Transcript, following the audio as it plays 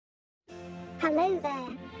Hello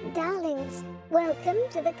there, darlings. Welcome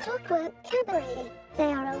to the Clockwork Cabaret. They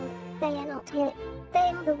are old, they are not hip. They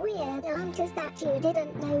are the weird answers that you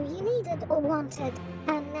didn't know you needed or wanted.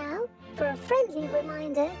 And now, for a friendly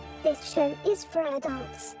reminder, this show is for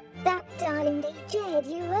adults. That darling DJ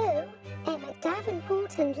duo, Emmett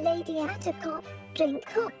Davenport and Lady Attercop, drink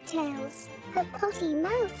cocktails, have potty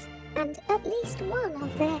mouths, and at least one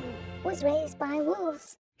of them was raised by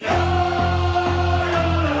wolves.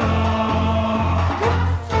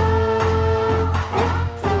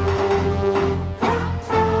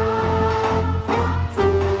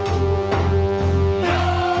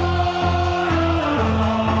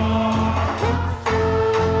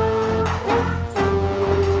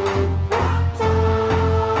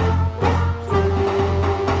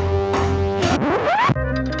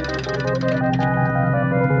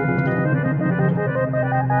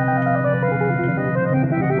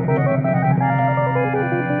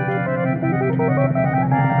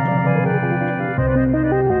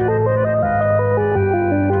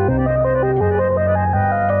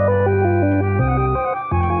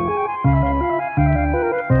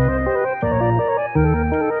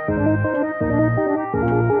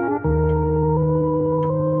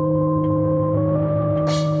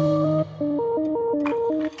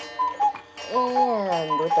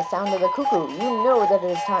 And with the sound of the cuckoo, you know that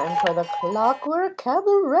it is time for the Clockwork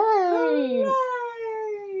Cabaret!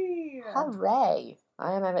 Hooray! Hooray!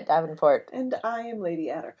 I am Emmett Davenport. And I am Lady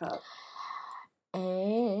Attercop.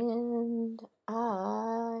 And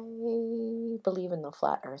I believe in the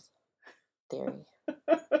flat earth theory.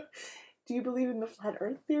 Do you believe in the flat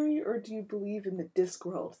earth theory, or do you believe in the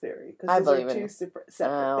Discworld theory? I Because those believe are two in- separate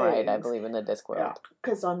Oh, things. right, I believe in the Discworld. Yeah,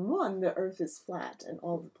 because on one, the Earth is flat and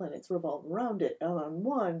all the planets revolve around it, and on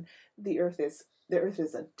one, the Earth is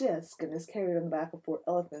a disc and is carried on the back of 4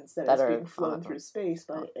 elephants that is are being flown on- through space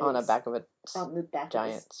by On the back of a on the back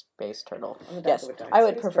giant of space turtle. on the back Yes, of a giant I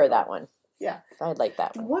would space prefer turtle. that one. Yeah. I'd like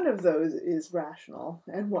that one. One of those is rational,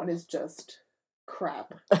 and one is just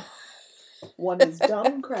crap. One is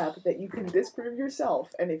dumb crap that you can disprove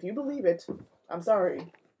yourself, and if you believe it, I'm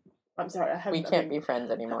sorry. I have We nothing, can't be friends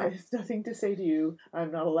I anymore. have nothing to say to you. I'm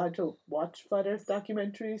not allowed to watch Flat Earth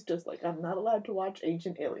documentaries, just like I'm not allowed to watch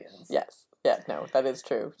Ancient Aliens. Yes. Yeah, no, that is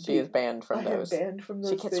true. She is banned from I those. am banned from those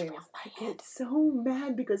She gets things. real I get so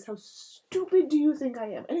mad because how stupid do you think I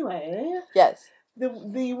am? Anyway, Yes.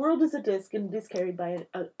 the world is a disc and it is carried by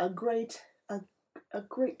a great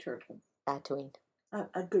turtle. Tatooine.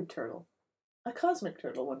 A good turtle. A cosmic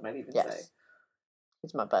turtle, one might even Yes.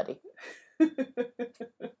 He's my buddy. say.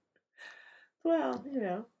 Well, you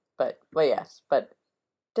know. But Discworld.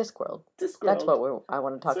 Discworld. That's what I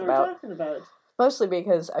want to talk so about. We're talking about. Mostly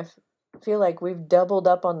because I feel like we've doubled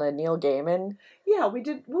up on the Neil Gaiman. Yeah, we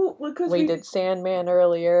did. Well, because we did Sandman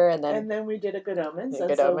earlier, and then we did a Good Omens.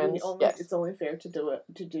 Good and so Omens, yes. It's only fair to do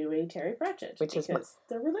a Terry Pratchett, because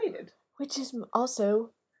they're related. Which is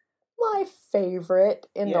also my favorite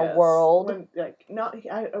in the Yes, world.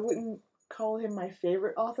 I wouldn't call him my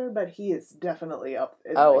favorite author, but he is definitely up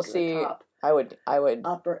in see, the top. I would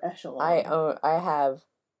upper echelon.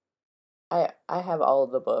 I have all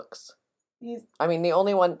of the books. The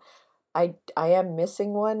only one I am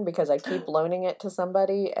missing one because I keep loaning it to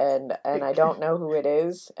somebody and I don't know who it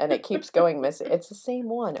is, and it keeps going missing. It's the same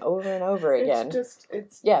one over and over again.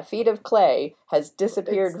 It's Feet of Clay has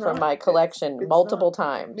disappeared from my collection multiple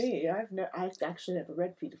times. Me, I've actually never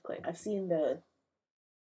read Feet of Clay. I've seen the.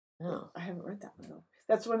 Oh. I haven't read that one though.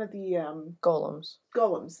 That's one of the Golems.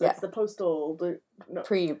 Golems. That's the postal.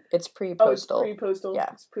 It's pre-postal. Oh, it's pre-postal. Yeah,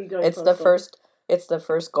 it's pre-going. It's postal. It's the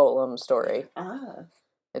first Golem story. Ah.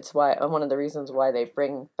 It's one of the reasons why they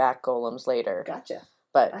bring back golems later. Gotcha.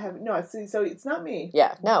 But I have no. See, so it's not me.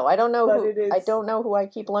 Yeah, no, I don't know but who. I don't know who I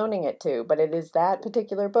keep loaning it to, but it is that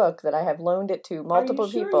particular book that I have loaned it to multiple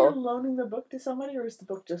people. Are you sure you're loaning the book to somebody, or is the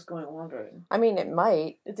book just going wandering? It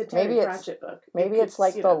might. It's a Terry Pratchett book. Maybe it's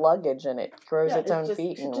like the luggage, and it grows its own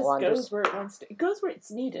feet and wanders. Goes where it wants to. It goes where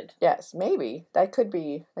it's needed. Yes, maybe that could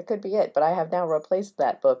be it. But I have now replaced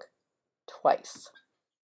that book twice.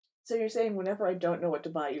 So you're saying whenever I don't know what to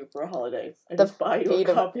buy you for a holiday, I just buy you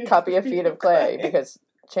a copy of Feet of Clay, because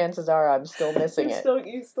chances are I'm still missing it.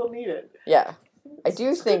 You still need it. Yeah. I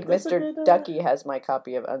do think Mr. Ducky has my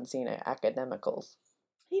copy of Unseen Academicals.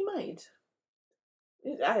 He might.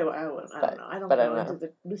 I don't know. I don't go into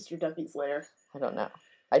the Mr. Ducky's lair. I don't know.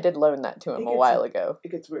 I did loan that to him a while ago.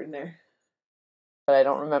 It gets weird in there. But I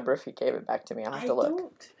don't remember if he gave it back to me. I'll have to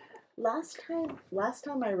look. Last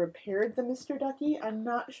time I repaired the Mr. Ducky, I'm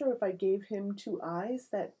not sure if I gave him 2 eyes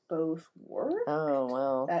that both worked. Oh,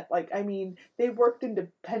 well. That, I mean, they worked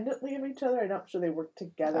independently of each other. I'm not sure they worked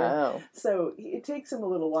together. Oh. So it takes him a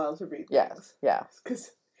little while to read Yeah. things. Yeah.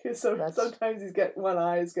 Because sometimes he's got one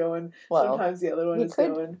eye is going, sometimes the other one is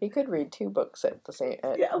going. He could read 2 books at the same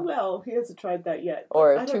Yeah, well, he hasn't tried that yet.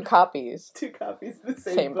 Or 2 copies. 2 copies of the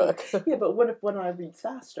same book. Yeah, but what if one eye reads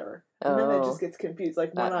faster? And then it just gets confused.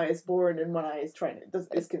 Like one eye is bored and one eye is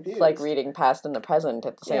is confused. It's like reading past and the present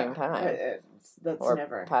at the same time. That's or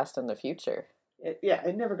never. Past and the future.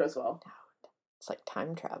 It never goes well. It's like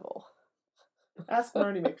time travel. Ask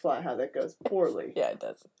Marty McFly how that goes poorly. Yeah, it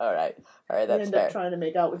does. All right, that's fair. You end up trying to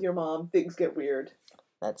make out with your mom. Things get weird.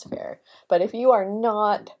 That's fair. But if you are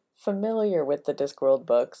not familiar with the Discworld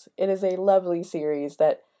books, it is a lovely series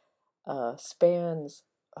that spans,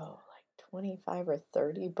 like 25 or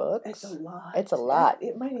 30 books. It's a lot. It's a lot.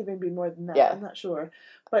 It might even be more than that. Yeah. I'm not sure.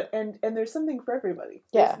 But and there's something for everybody.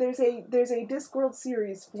 Yeah. There's a Discworld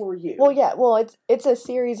series for you. Well, yeah. Well, it's a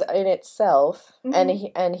series in itself,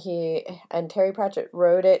 Mm-hmm. and Terry Pratchett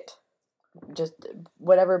wrote it just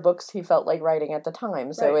whatever books he felt like writing at the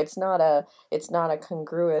time. So Right. it's not a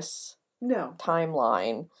congruous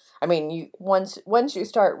timeline. I mean, you once you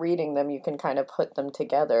start reading them, you can kind of put them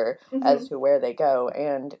together as to where they go,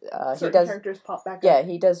 and certain characters pop back up. Yeah,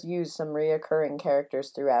 he does use some reoccurring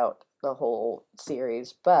characters throughout the whole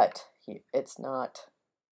series, but it's not.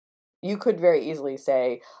 You could very easily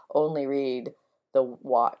say only read the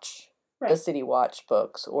Watch, the City Watch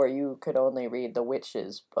books, or you could only read the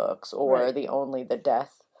Witches books, or the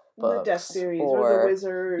Death books, the Death series, or the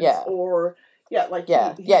Wizards, or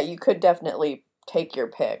you could definitely take your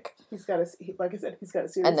pick. He's got like I said, he's got a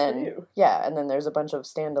series and then, for you. Yeah, and then there's a bunch of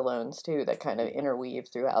standalones too that kind of interweave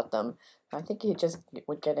throughout them. I think he just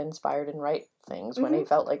would get inspired and write things when he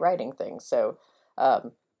felt like writing things. So,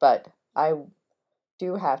 but I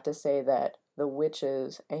do have to say that the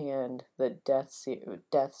Witches and the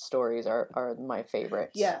death stories are my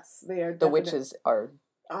favorites. Yes, they are. The Witches are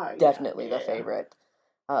definitely the favorite.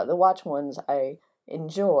 The Watch ones I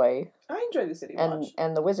enjoy. I enjoy the City Watch.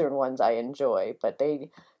 And the Wizard ones I enjoy, but they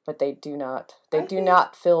do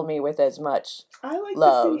not fill me with as much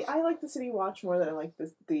love. I like the City Watch more than I like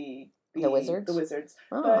the Wizards. The Wizards.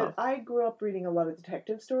 Oh. But I grew up reading a lot of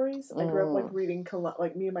detective stories. I grew up reading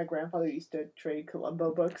me and my grandfather used to trade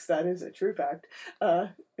Columbo books. That is a true fact.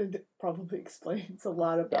 It probably explains a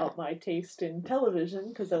lot about my taste in television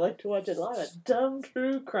because I like to watch a lot of dumb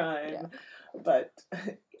true crime. Yeah. But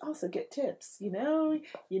also get tips. You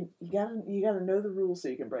gotta know the rules so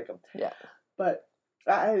you can break them. Yeah. But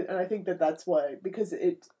I think that's why, because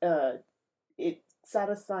it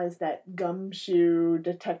satisfies that gumshoe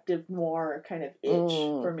detective noir kind of itch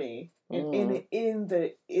for me in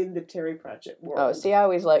the Terry Pratchett world. Oh, see, I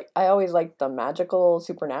always liked the magical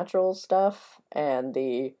supernatural stuff and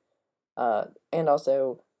and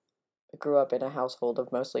also grew up in a household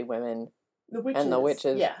of mostly women. The Witches, and the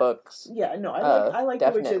Witches books. Yeah, no, I like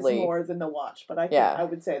the Witches more than the Watch, but I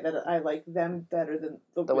would say that I like them better than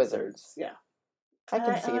the Wizards. Yeah. I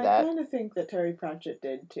can see that. I kind of think that Terry Pratchett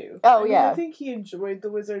did too. Oh, I think he enjoyed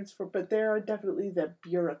the Wizards but there are definitely the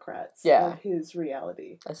bureaucrats of his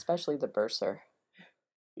reality. Especially the bursar.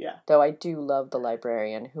 Yeah. Though I do love the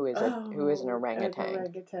librarian who is an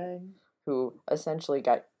orangutan. Who essentially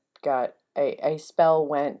got a spell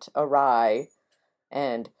went awry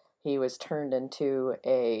and he was turned into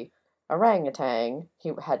a orangutan.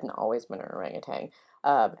 He hadn't always been an orangutan.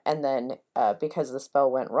 And then, because the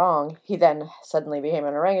spell went wrong, he then suddenly became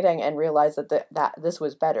an orangutan and realized that this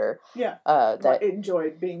was better. Yeah. That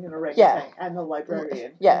enjoyed being an orangutan and the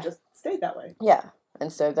librarian. Yeah. And just stayed that way. Yeah.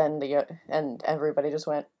 And so then and everybody just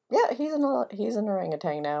went, yeah, he's an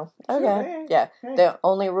orangutan now. Okay. Sure, yeah. Right. The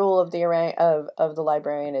only rule of the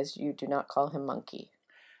librarian is you do not call him Monkey.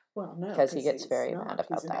 Well, no, because he gets very mad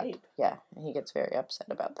about that. Ape. Yeah, he gets very upset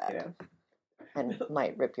about that. Yeah. And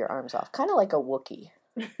might rip your arms off. Kind of like a Wookiee.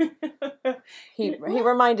 He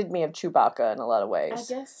reminded me of Chewbacca in a lot of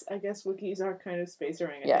ways. I guess Wookiees are kind of space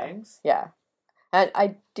orangutans. Yeah. And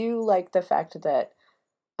I do like the fact that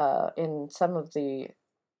in some of the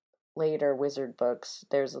later wizard books,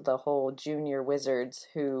 there's the whole junior wizards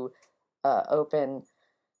who open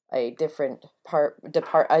a different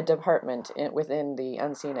department within the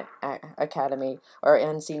Unseen Academy or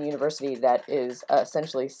Unseen University that is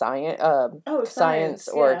essentially science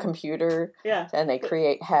or computer. Yeah. And they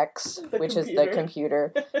create Hex, which is the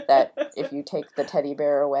computer that if you take the teddy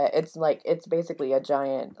bear away, it's basically a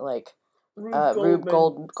giant Rube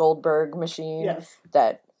Goldberg machine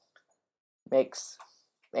that makes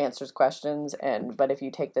answers questions, but if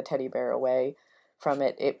you take the teddy bear away from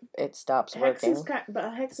it, it stops working.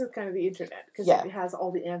 But Hex is kind of the internet, because it has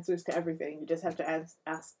all the answers to everything. You just have to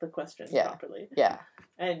ask the question properly. Yeah.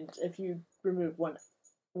 And if you remove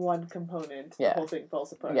one component, the whole thing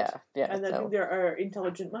falls apart. Yeah. And I think there are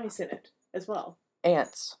intelligent mice in it as well.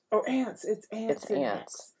 Ants. Oh, ants. It's ants. It's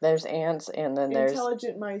ants. There's ants, and then there's...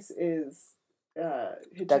 Intelligent mice is...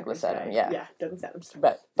 Douglas Adams, Yeah, Douglas Adams.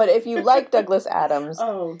 But if you like Douglas Adams...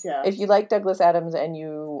 Oh, yeah. If you like Douglas Adams and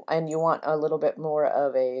you want a little bit more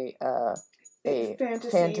of a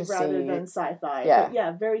fantasy rather than sci-fi. Yeah. But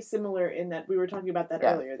yeah, very similar in that we were talking about that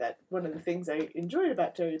earlier, that one of the things I enjoyed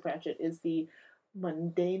about Terry Pratchett is the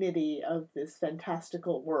mundanity of this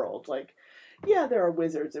fantastical world. Like, yeah, there are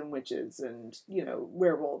wizards and witches and,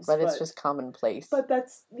 werewolves. But it's just commonplace. But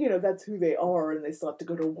that's, that's who they are, and they still have to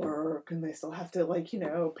go to work, and they still have to,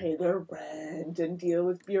 pay their rent and deal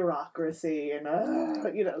with bureaucracy and,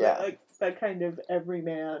 that kind of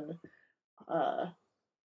everyman, I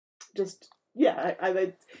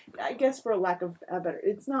guess for a lack of a better,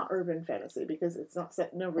 it's not urban fantasy because it's not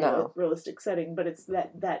set in a realistic setting, but it's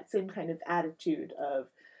that same kind of attitude of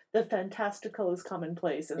the fantastical is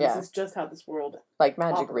commonplace, and this is just how this world like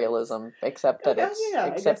magic operates. Realism, except that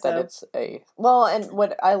it's and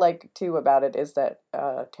what I like too about it is that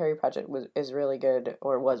Terry Pratchett was really good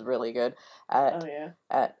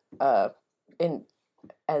at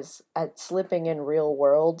slipping in real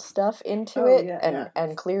world stuff into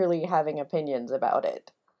and clearly having opinions about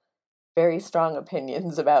it. Very strong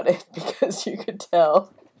opinions about it, because you could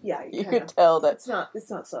tell. Yeah, you could tell that it's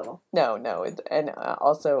not subtle. No, and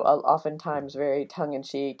also oftentimes very tongue in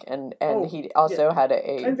cheek, and he also had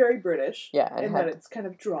and very British. Yeah, and that it's kind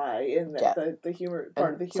of dry, in that the humor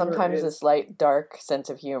part of the humor sometimes is a slight dark sense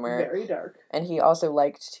of humor. Very dark. And he also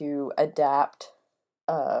liked to adapt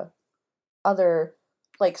other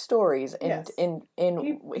stories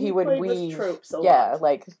he would weave tropes a lot.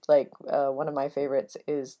 like one of my favorites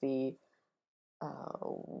is the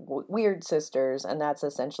Weird Sisters, and that's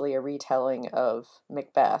essentially a retelling of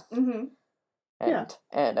Macbeth. Mm-hmm.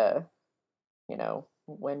 And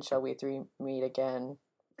when shall we three meet again?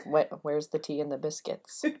 Where's the tea and the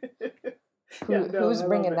biscuits? Who's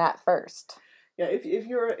bringing that first? Yeah, if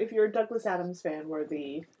you're a Douglas Adams fan, where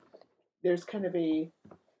there's kind of a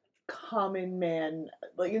common man,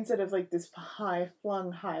 instead of this high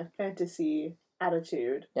fantasy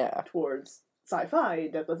attitude towards sci-fi,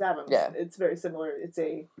 Douglas Adams, it's very similar. It's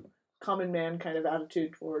a common man kind of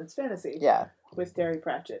attitude towards fantasy. Yeah. With Terry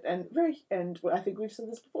Pratchett, and I think we've said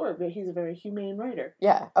this before, but he's a very humane writer.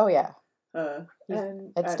 Yeah. Oh yeah.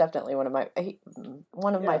 It's definitely one of my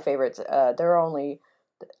favorites. I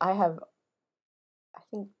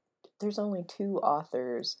think there's only 2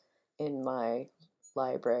 authors in my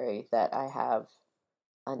library that I have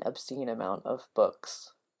an obscene amount of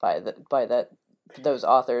books by those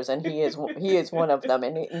authors, and he is one of them.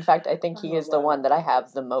 And in fact, I think he is the one that I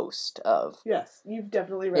have the most of. Yes, you've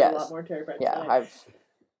definitely read a lot more Terry Pratchett. Yeah,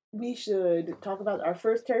 We should talk about our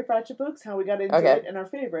first Terry Pratchett books, how we got into it, and our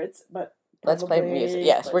favorites. But let's play music.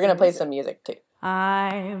 Yes, we're gonna play some music too.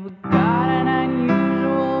 I've got an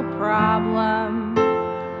unusual problem,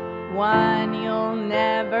 one you'll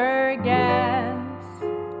never guess,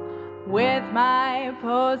 with my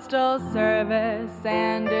postal service,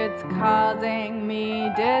 and it's causing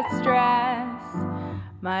me distress.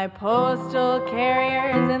 My postal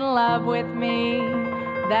carrier's in love with me,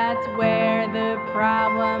 that's where the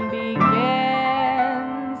problem begins.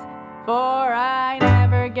 For I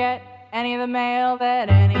never get any of the mail that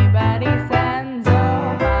anybody sends.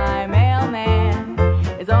 Oh, my mailman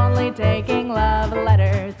is only taking love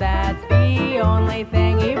letters, that's the only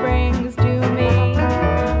thing he brings to me.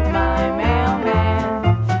 My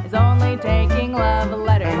mailman is only taking love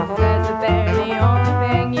letters, says that they're the only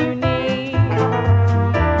thing you need.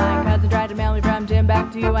 My cousin tried to mail me from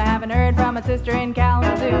Timbuktu, I haven't heard from my sister in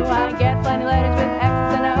Kalamazoo. I get plenty letters with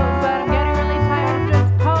X's and O's, but I'm getting really tired of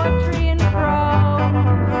just poetry and prose.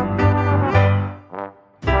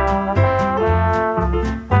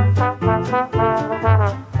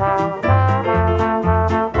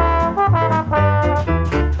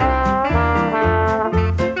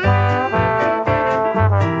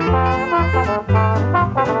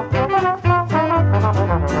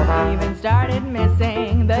 Even started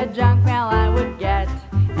missing the junk mail I would get,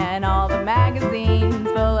 and all the magazines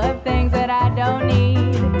full of things that I don't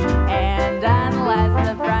need. And unless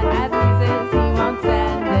the front has pieces, he won't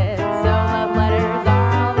send it. So love letters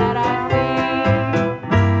are all that I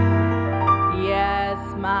see. Yes,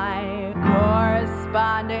 my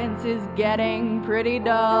correspondence is getting pretty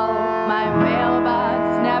dull. My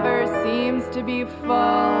mailbox never seems to to be full.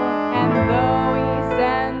 And though he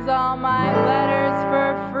sends all my letters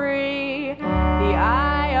for free, the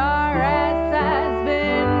IRS has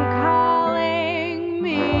been calling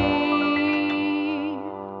me.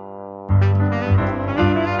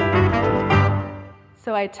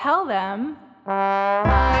 So I tell them,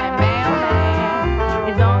 my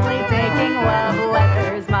mailman is only taking love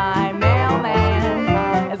letters. My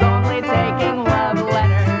mailman is only taking love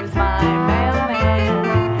letters. My mailman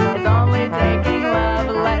is only taking love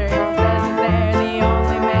letters. He says that they're the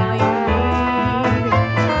only mail you need.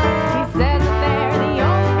 He says that they're the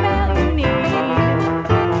only mail you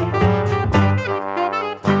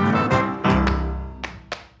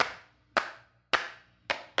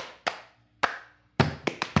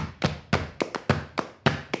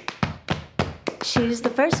She's the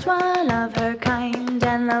first one of her kind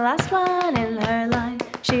and the last one in her line.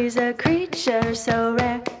 She's a creature so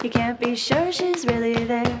rare, you can't be sure she's really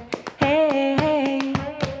there. Hey, hey,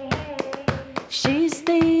 she's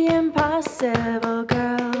the impossible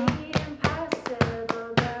girl.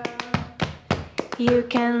 You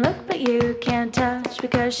can look but you can't touch,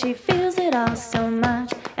 because she feels it all so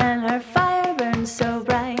much, and her fire burns so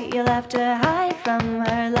bright you'll have to hide from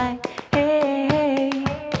her light. Hey, hey,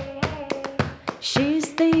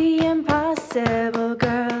 she's the impossible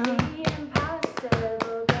girl.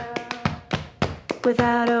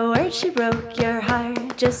 Without a word she broke your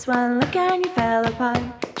heart, just one look and you fell apart.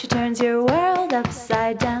 She turns your world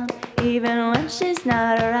upside down, even when she's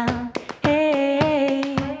not around.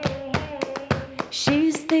 Hey,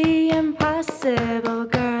 she's the impossible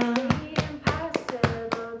girl.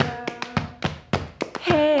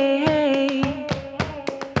 Hey, hey,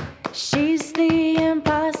 she's the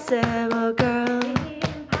impossible girl.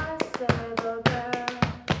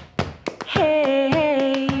 Hey,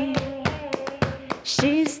 hey,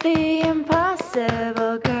 she's the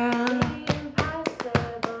impossible girl.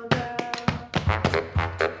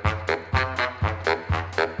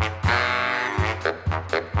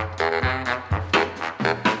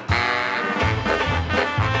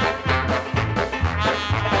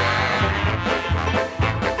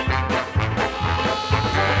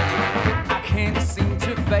 I can't seem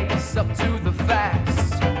to face up to the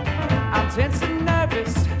facts. I'm tense and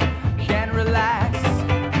nervous, can't relax,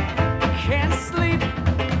 can't sleep,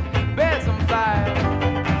 bed's on fire.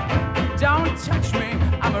 Don't touch me,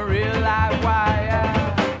 I'm a real live wire.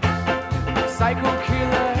 Psycho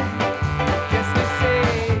killer, guess they say,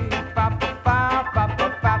 ba ba ba ba ba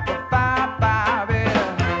ba ba ba ba, yeah.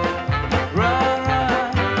 Run, run,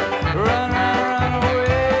 run, run, run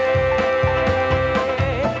away.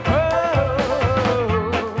 Oh,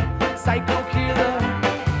 psycho killer,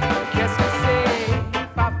 guess they say,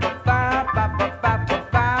 ba ba ba ba ba ba ba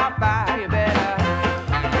ba ba, you better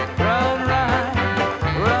run, run,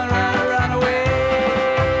 run, run, run away.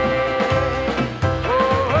 Oh,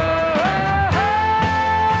 oh, oh, oh.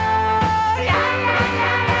 Yeah, yeah, yeah,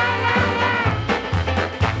 yeah, yeah, yeah.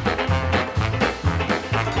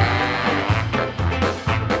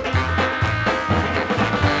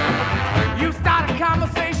 You start a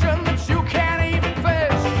conversation that you can't even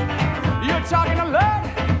finish. You're talking a lot,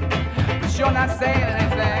 but you're not saying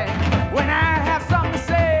anything. When I have something to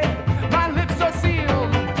say, my lips are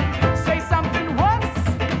sealed. Say something once,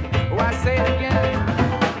 why say it again?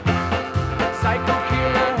 Psycho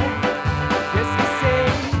killer, yes you say,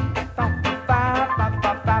 fa fa fa fa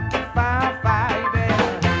fa fa fa fa, baby.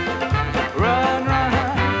 Run, run,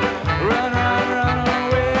 run, run, run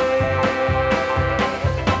away.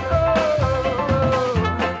 Oh,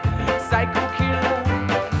 psycho killer,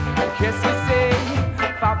 yes you say,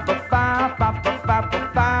 fa fa fa fa fa fa fa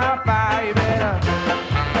fa, baby.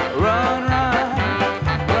 Run, run,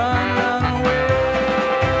 run, run away.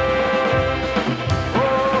 Oh,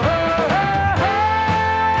 oh, oh, oh.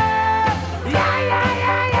 Yeah, yeah,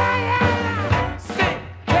 yeah, yeah, yeah. C'est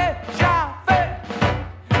que j'avais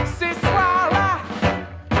ce soir-là.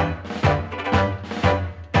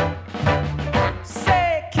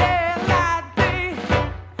 C'est qu'elle a dit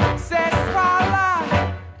ce soir-là.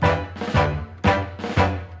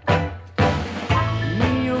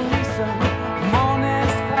 Mio Lisa, mon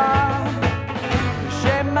espoir.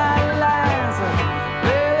 J'ai ma lance,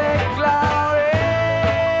 l'éclairé.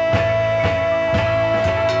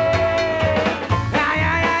 Yeah,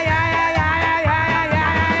 yeah, yeah, yeah, yeah, yeah, yeah,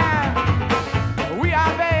 yeah, yeah. We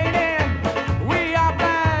are fading, we are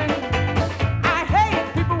blind. I hate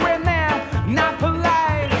people when they're not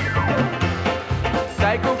polite.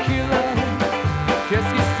 Psycho killer,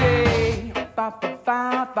 qu'est-ce qu'il sait? Fa fa fa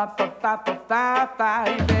fa fa fa fa fa fa.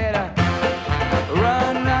 You better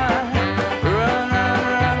run, run, run, run,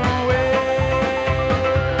 run away.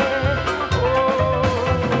 Oh,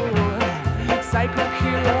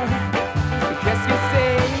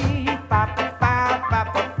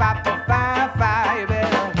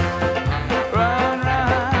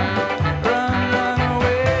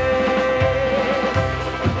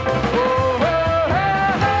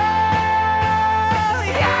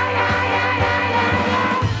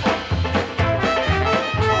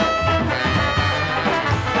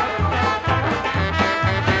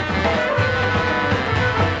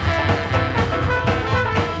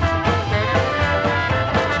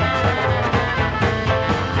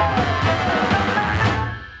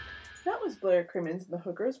 Crimmins and the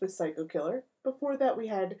Hookers with Psycho Killer. Before that, we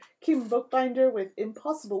had Kim Bookbinder with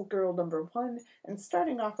Impossible Girl No. 1. And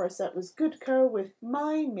starting off our set was Good Co. with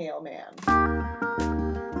My Mailman.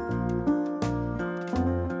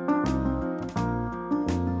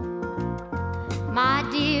 My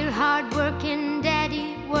dear hard-working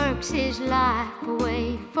daddy works his life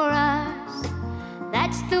away for us.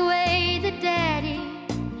 That's the way the daddy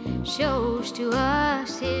shows to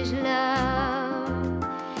us his love.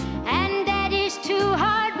 And daddy's two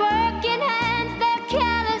hard-working hands, they're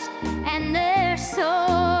calloused and they're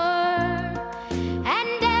sore.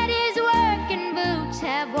 And daddy's working boots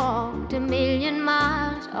have walked 1,000,000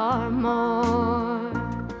 miles or more.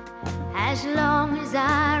 As long as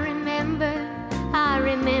I remember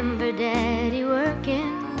daddy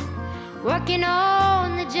working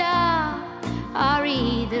on the job or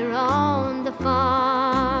either on the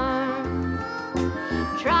farm,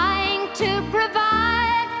 trying to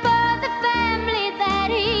provide for the family that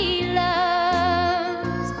he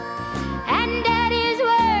loves. And daddy's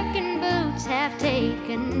working boots have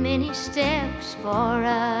taken many steps for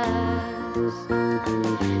us.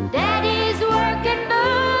 Daddy's working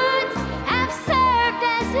boots have served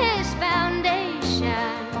as his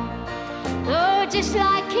foundation. Oh, just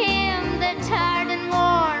like him, they're tired and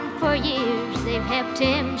worn. For years they've helped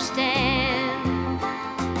him stand.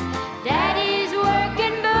 Daddy's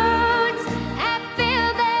working boots have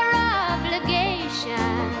filled their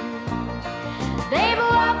obligation. They've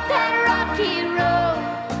walked that rocky road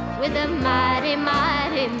with a mighty,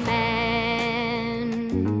 mighty man.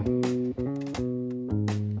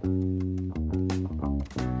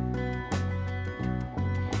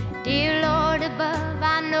 Dear Lord above,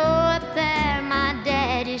 I know up there my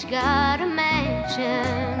daddy's got a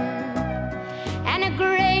mansion and a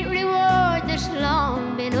great reward that's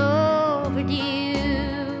long been overdue.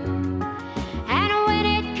 And when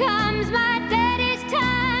it comes my daddy's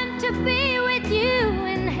time to be with you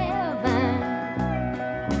in heaven,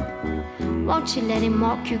 won't you let him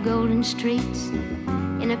walk your golden streets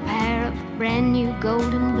in a pair of brand new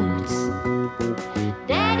golden boots?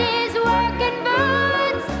 Daddy's working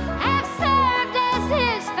boots have served as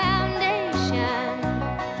his foundation.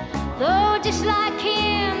 Though just like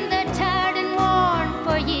him, they're tired and worn.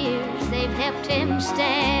 For years they've helped him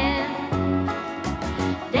stand.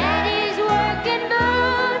 Daddy's working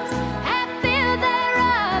boots have filled their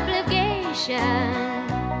obligation.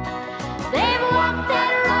 They've walked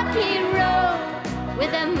that rocky road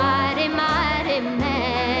with a mighty, mighty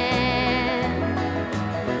man.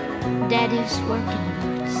 Daddy's working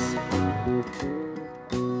boots.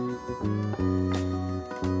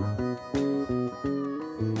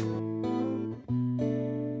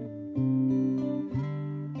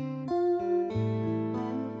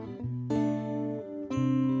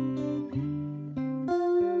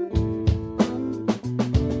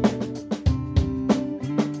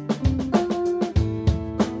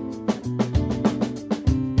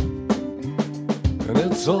 And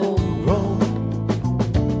it's all wrong.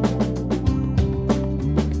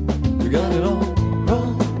 You got it all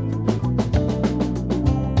wrong.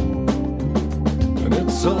 And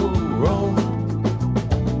it's so wrong.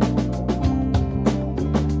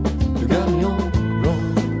 You got me all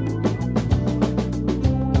wrong.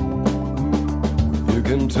 You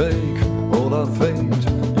can take all our fate.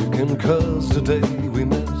 You can curse the day we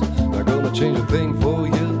met. Not gonna change a thing for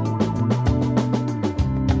you.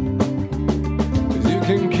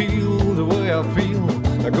 Can kill the way I feel.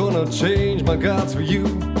 Not gonna change my gods for you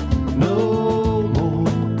no more.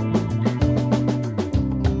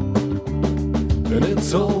 And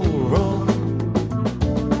it's all wrong.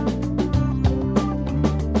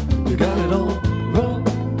 You got it all wrong.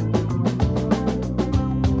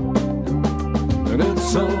 And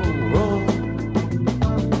it's so wrong.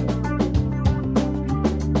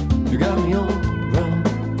 You got me all wrong.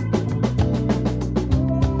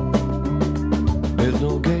 There's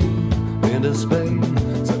no game in this pain,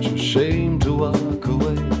 such a shame to walk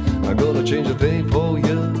away. I'm gonna change a thing for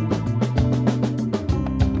you.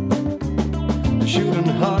 Shooting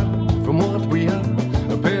hard from what we are,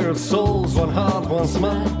 a pair of souls, one heart, one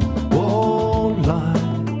smile, one lie.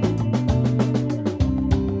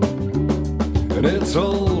 And it's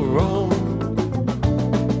all wrong.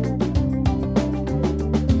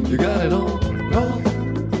 You got it all wrong.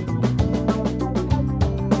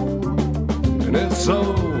 And it's so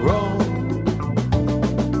wrong.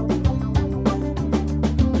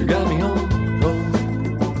 You got me all wrong.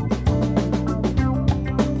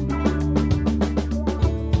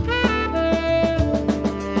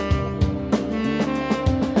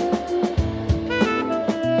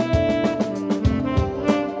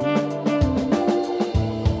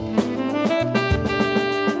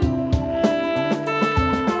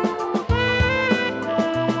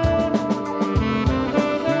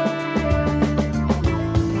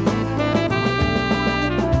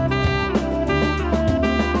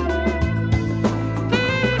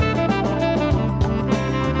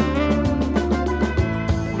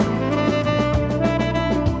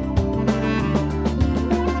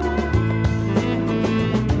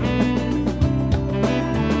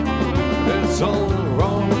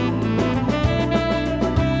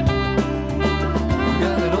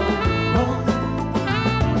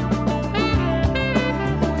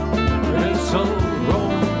 so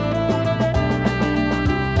wrong.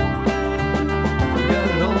 Get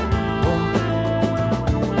it on.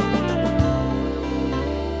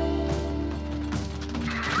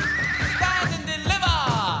 Stand and deliver.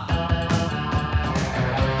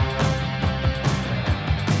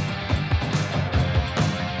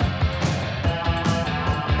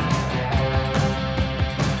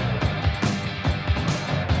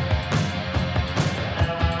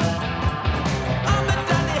 I'm the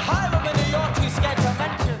dandy highwayman who you're too scared to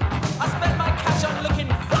mention. I spend my cash on looking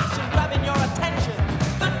flash and grabbing your attention.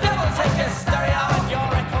 The devil take your stereo and your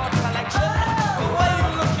record collection. The way you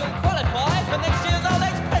look, you'll qualify for next year's old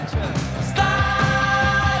age pension.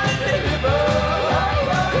 Stand and deliver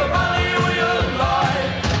the money of your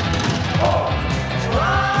life.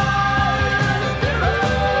 Try to deliver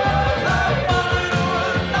the money of a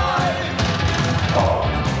life.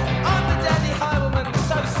 I'm the dandy highwayman,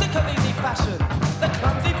 so sick of easy fashion. The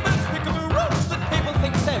clumsy boots, pickable ropes that people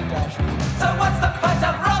think so dashing. So what's the point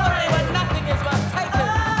of robbery when nothing is worth taking?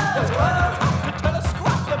 It's kind of tough to tell a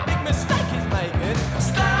scrap the big mistake he's making.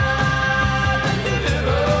 Stand and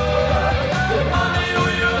deliver the money of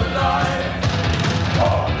your life.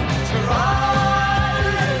 Try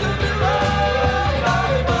to deliver the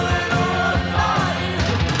money of your life.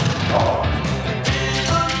 And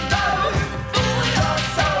even though you fool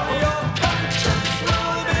yourself, your conscience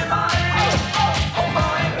will be mine. Oh,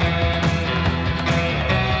 mine.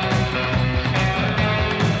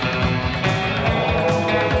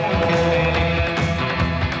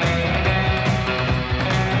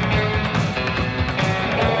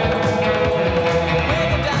 We're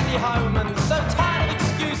the dandy highwaymen, so tired of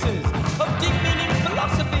excuses, of deep meaning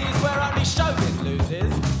philosophies where only showbiz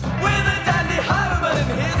loses. We're the dandy highwaymen,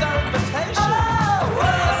 and here's our invitation.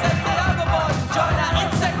 Throw yourself the overboard and join our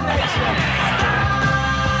insect nation.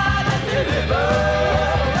 Stand and deliver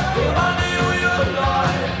the money of your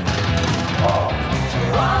life.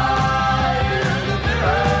 Try to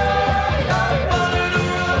deliver the money of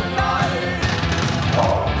your life.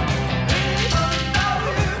 Even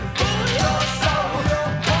though you fool yourself, your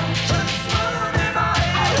conscience will be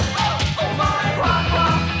mine. Oh, mine. Quack,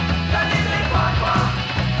 quack. Da-diddly quack, quack.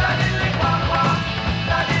 Da-diddly quack, quack.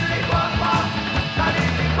 Da-diddly quack, quack.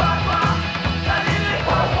 Da-diddly quack, quack. Da-diddly quack, quack. Da-diddly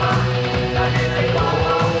quack, quack.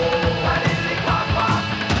 Da-diddly quack, quack. Da-diddly quack, quack.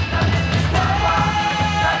 Da-diddly quack,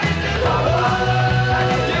 quack.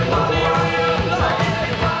 Da-diddly money of your life.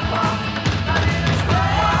 Da-diddly quack, quack.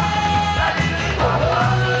 Da-diddly quack, quack. Da-diddly quack, quack.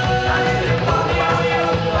 Da-diddly money of your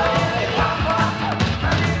life. Da-diddly quack, quack. Da-diddly quack,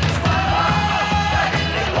 quack. Da-diddly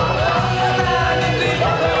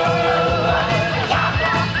quack, quack.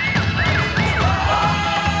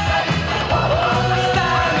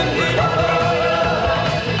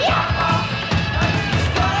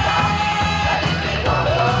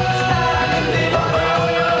 Da-diddly money of your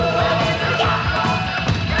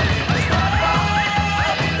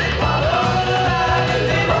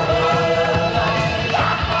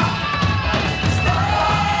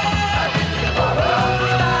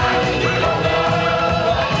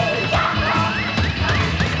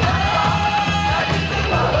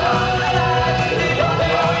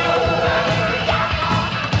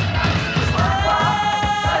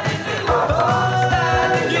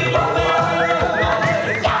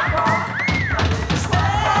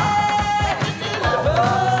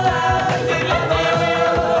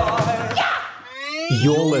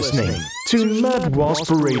You're listening to Mad Wasp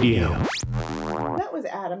Radio. That was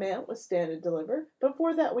Adamant with Stand and Deliver.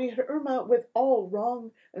 Before that, we had Irma with All Wrong.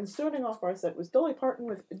 And starting off our set was Dolly Parton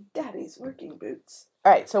with Daddy's Working Boots.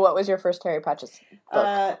 All right, so what was your first Terry Pratchett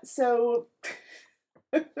book? So,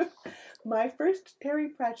 my first Terry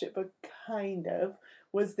Pratchett book, kind of,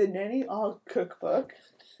 was the Nanny Ogg cookbook.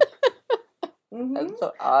 That's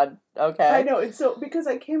so odd. Okay. I know, and so, because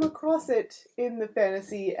I came across it in the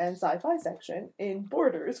fantasy and sci-fi section in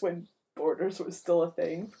Borders, when Borders was still a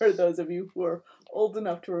thing, for those of you who are old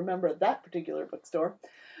enough to remember that particular bookstore.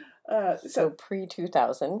 So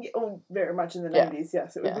pre-2000. Oh, very much in the 90s,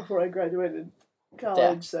 yes. It was before I graduated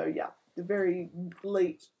college, so yeah. The very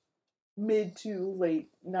mid to late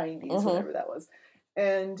 90s, whatever that was.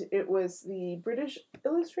 And it was the British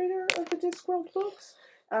illustrator of the Discworld books.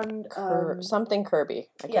 And something Kirby.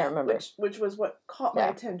 I can't remember. Which was what caught my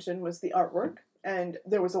attention, was the artwork. And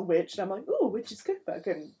there was a witch, and I'm like, ooh, witch's cookbook.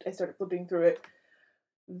 And I started flipping through it.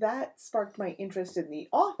 That sparked my interest in the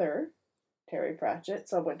author, Terry Pratchett.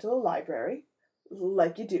 So I went to the library,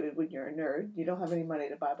 like you do when you're a nerd. You don't have any money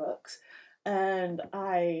to buy books. And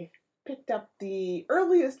I picked up the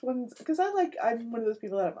earliest ones because I'm one of those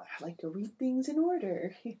people that I like to read things in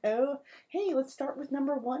order. You know, hey, let's start with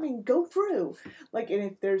number 1 and go through. And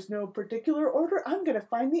if there's no particular order, I'm gonna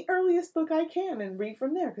find the earliest book I can and read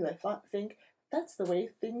from there because I think that's the way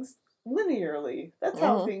things linearly. That's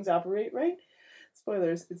how things operate, right?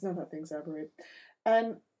 Spoilers, it's not how things operate.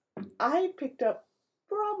 And I picked up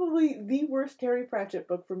probably the worst Terry Pratchett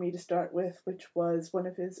book for me to start with, which was one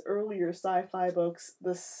of his earlier sci-fi books,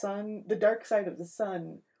 The Dark Side of the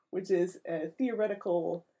Sun, which is a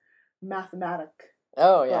theoretical mathematic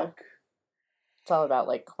book. It's all about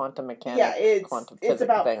quantum mechanics. Yeah, it's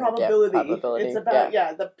about probability. Yeah, probability. It's about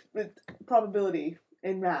the probability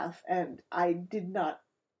in math, and I did not.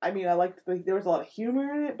 I mean, I liked there was a lot of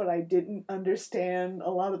humor in it, but I didn't understand a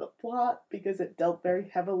lot of the plot because it dealt very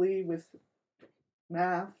heavily with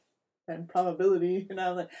math and probability, and I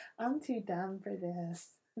was like, I'm too dumb for this.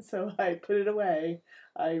 So I put it away.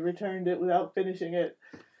 I returned it without finishing it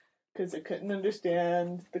because I couldn't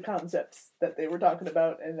understand the concepts that they were talking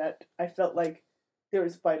about, and that I felt like there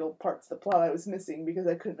was vital parts of the plot I was missing because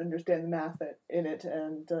I couldn't understand the math in it,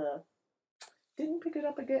 and didn't pick it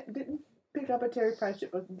up again. Didn't pick up a Terry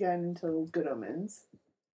Pratchett book again until Good Omens.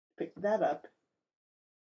 Picked that up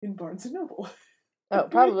in Barnes and Noble. Oh,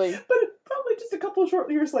 probably. But probably just a couple of short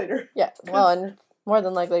years later. Yeah, well, and more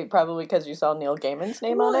than likely, probably because you saw Neil Gaiman's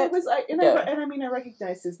name on it. I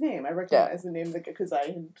recognized his name. I recognized the name because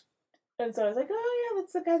and so I was like, oh yeah,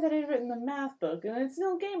 that's the guy that had written the math book, and it's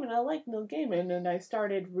Neil Gaiman. I like Neil Gaiman, and I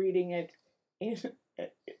started reading it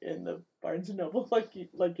in the Barnes and Noble like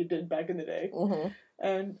you did back in the day,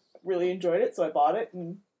 and really enjoyed it. So I bought it,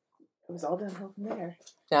 and it was all downhill from there.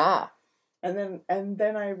 Ah. And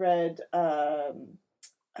then I read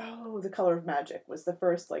The Color of Magic was the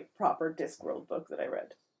first proper Discworld book that I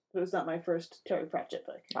read. It was not my first Terry Pratchett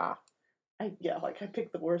book. Ah. I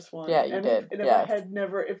picked the worst one. Yeah, you did. If I had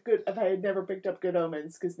never picked up Good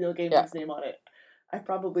Omens because Neil Gaiman's name on it, I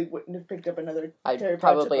probably wouldn't have picked up another Terry Pratchett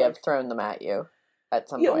probably book. have thrown them at you at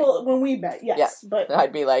some point. Yeah, well, when we met, yes. Yeah. But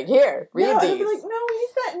I'd be like, here, read these. I'd be like, no,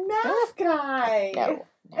 he's that math guy. No.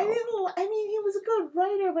 I mean, he was a good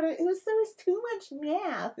writer, but there was too much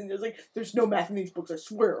math. And there's there's no math in these books, I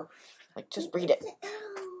swear. Just read it.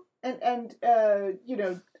 And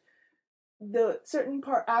the certain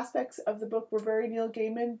aspects of the book were very Neil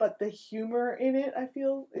Gaiman, but the humor in it, I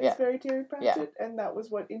feel, is very Terry Pratchett, and that was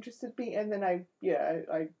what interested me. And then I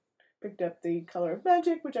picked up The Color of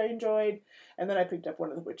Magic, which I enjoyed, and then I picked up one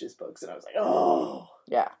of the Witches books, and I was like, oh,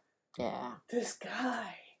 yeah, this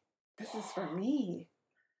guy, this is for me.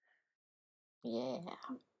 Yeah.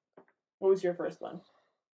 What was your first one?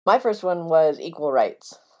 My first one was Equal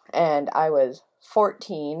Rights, and I was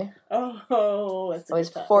 14. Oh, that's a I was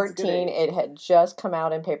good time. 14. It had just come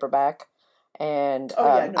out in paperback, and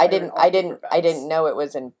I didn't know it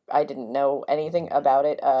was in. I didn't know anything about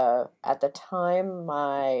it. At the time,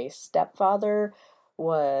 my stepfather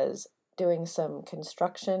was doing some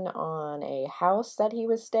construction on a house that he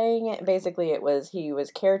was staying in. Basically, he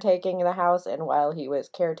was caretaking the house, and while he was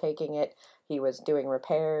caretaking it, he was doing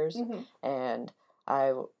repairs, and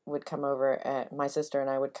I would come over, and my sister and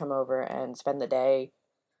I would come over and spend the day,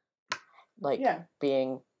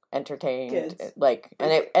 being entertained, kids.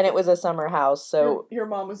 And it was a summer house, so your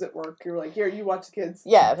mom was at work. You were like, here, you watch the kids.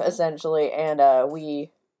 Yeah, essentially, and I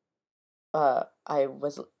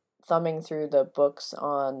was thumbing through the books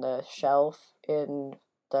on the shelf in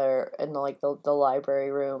the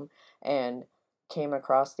library room, and came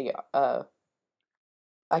across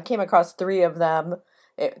I came across 3 of them.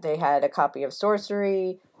 They had a copy of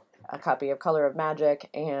Sorcery, a copy of Color of Magic,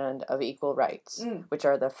 and of Equal Rights, which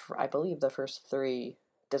are I believe the first 3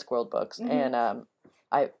 Discworld books. And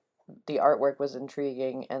the artwork was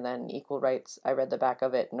intriguing, and then Equal Rights, I read the back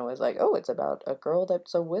of it and was like, oh, it's about a girl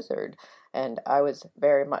that's a wizard. And I was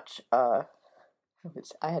very much I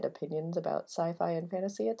had opinions about sci-fi and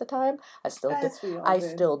fantasy at the time. I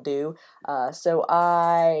still do. So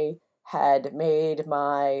I had made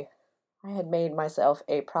myself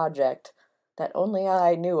a project that only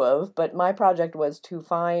I knew of, but my project was to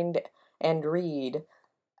find and read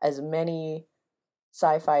as many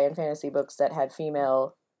sci-fi and fantasy books that had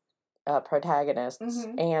female protagonists,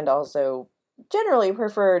 and also generally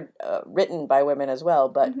preferred written by women as well,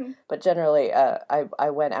 but generally I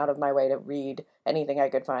went out of my way to read anything I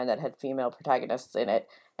could find that had female protagonists in it,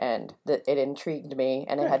 and it intrigued me,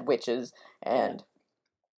 and it had witches, and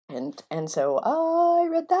so I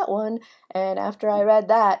read that one, and after I read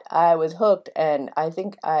that, I was hooked, and I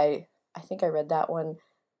think I read that one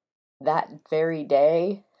that very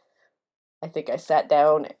day. I think I sat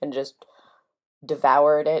down and just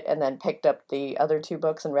devoured it and then picked up the other 2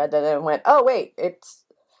 books and read them and went, oh wait,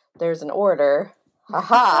 there's an order. Ha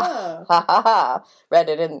ha. Ha ha ha. Read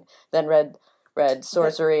it and then read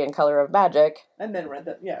Sorcery and Color of Magic. And then read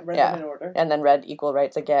them in order. And then read Equal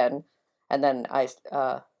Rights again. And then I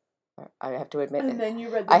have to admit. And then you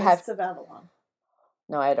read The Mists of Avalon.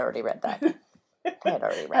 No, I had already read that.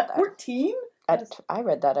 At 14? I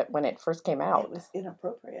read that when it first came out. It was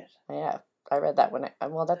inappropriate. Yeah. I read that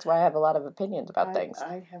well, that's why I have a lot of opinions about things.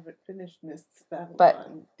 I haven't finished Mists of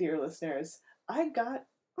Avalon, dear listeners. I got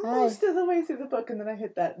most of the way through the book, and then I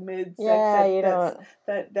hit that mid section. Yeah,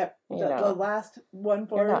 the last one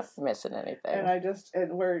for You're us. not missing anything.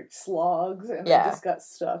 And we're slogs, and I just got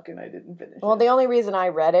stuck, and I didn't finish it. Well, the only reason I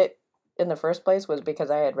read it in the first place was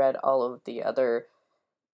because I had read all of the other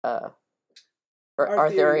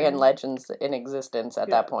Arthurian legends in existence at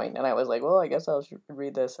that point, and I was like, well, I guess I'll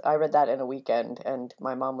read this. I read that in a weekend, and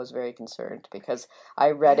my mom was very concerned because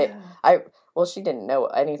I read it. She didn't know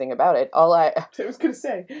anything about it. I was gonna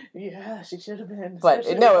say, she should have been. But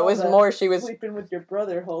no, it was more she was sleeping with your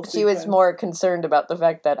brother. She was more concerned about the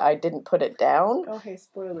fact that I didn't put it down. Oh, hey,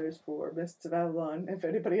 spoilers for Mists of Avalon. If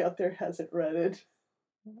anybody out there hasn't read it.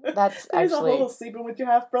 That's There's actually a whole sleeping with your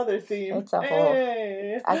half brother theme. It's a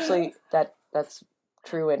whole. Actually, that's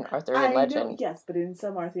true in Arthurian legend. Yes, but in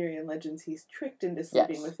some Arthurian legends, he's tricked into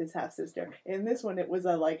sleeping with his half sister. In this one, it was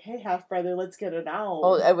hey, half brother, let's get it out.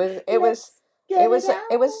 Oh, it was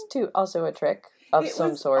also a trick of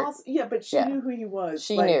some sort. But she knew who he was.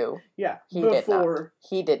 She knew. Yeah, he did not.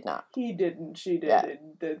 He did not. He didn't. She did.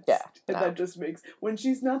 Yeah. And that just makes when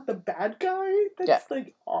she's not the bad guy. That's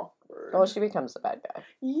awkward. Well, she becomes the bad guy.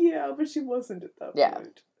 Yeah, but she wasn't at that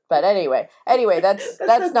point. But anyway, that's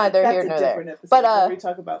neither here nor there. But we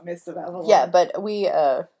talk about Mists of Avalon.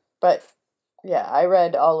 Yeah, I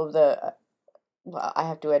read all of the. Well, I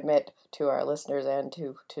have to admit to our listeners and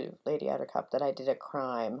to Lady Attercop that I did a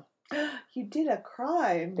crime. You did a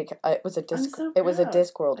crime? Because it was a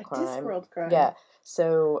Discworld crime. Discworld crime. Yeah.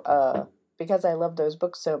 So because I love those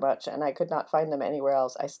books so much and I could not find them anywhere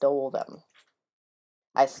else, I stole them.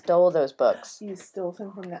 I stole those books. You stole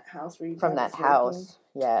them from that house where you From that house,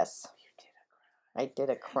 yes. I did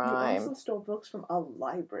a crime. You also stole books from a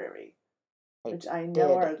library. Which I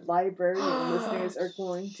know our librarian listeners are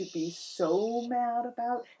going to be so mad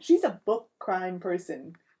about. She's a book crime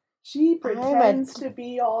person. She pretends to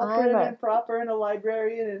be all prim and proper and a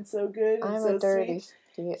librarian and so good and so sweet.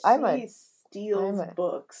 She steals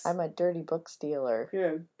books. I'm a dirty book stealer.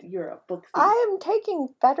 You're a book thief. I am taking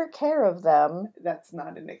better care of them. That's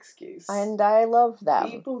not an excuse. And I love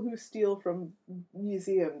them. People who steal from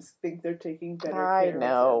museums think they're taking better care of them.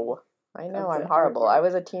 I know I'm horrible. I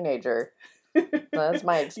was a teenager. That's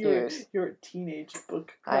my excuse. You're a teenage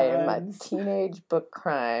book crime. I am a teenage book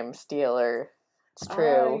crime stealer. It's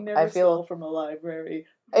true. I never stole from a library.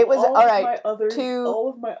 It was all right. All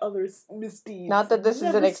of my other misdeeds. Not that this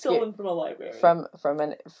is an excuse. Stolen from a library. It's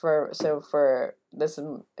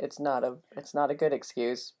not a good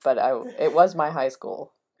excuse. But it was my high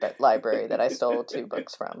school library that I stole 2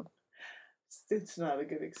 books from. It's not a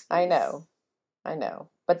good excuse. I know,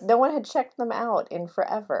 but no one had checked them out in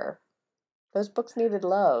forever. Those books needed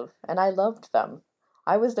love, and I loved them.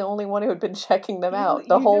 I was the only one who had been checking them out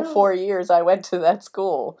the whole 4 years I went to that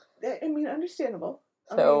school. I mean, understandable.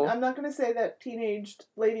 So, I'm not going to say that teenaged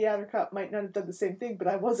Lady Attercop might not have done the same thing, but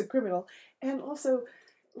I was a criminal. And also,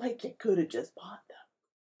 you could have just bought them.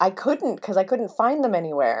 I couldn't, because I couldn't find them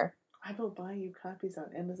anywhere. I will buy you copies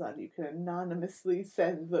on Amazon. You can anonymously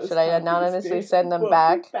send those. Should I anonymously send them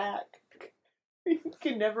back? You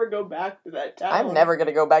can never go back to that town. I'm never going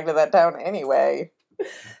to go back to that town anyway.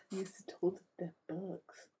 You stole the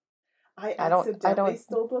books. I accidentally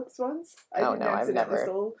stole books once. I've never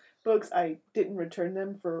stole books. I didn't return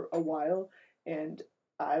them for a while, and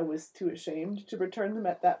I was too ashamed to return them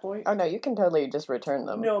at that point. Oh no, you can totally just return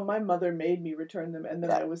them. No, my mother made me return them, and then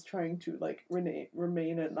I was trying to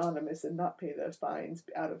remain anonymous and not pay the fines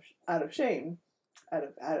out of shame.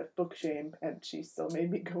 Out of book shame, and she still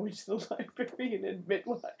made me go into the library and admit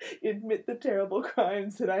the terrible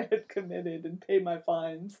crimes that I had committed and pay my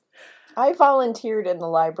fines. I volunteered in the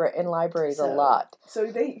libraries a lot.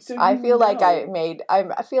 I feel like I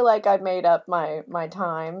made up my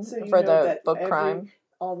time for the book crime.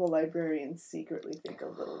 All the librarians secretly think a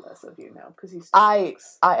little less of you now because you stole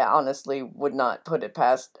books. I honestly would not put it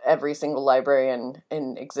past every single librarian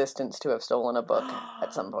in existence to have stolen a book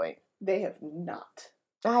at some point. They have not.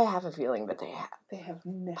 I have a feeling that they have. They have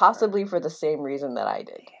never. Possibly for the same reason that I did.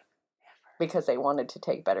 They have never. Because they wanted to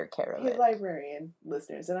take better care of it. Librarian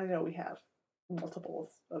listeners, and I know we have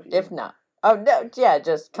multiples of you. If not. Oh no, yeah,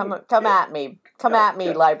 just come at me. Come at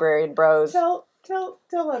me, librarian bros. Tell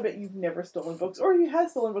Emmett you've never stolen books, or you have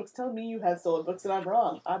stolen books. Tell me you have stolen books, and I'm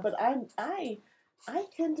wrong. But I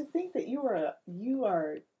tend to think that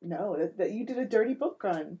that you did a dirty book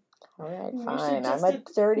run. All right, You fine. should I'm just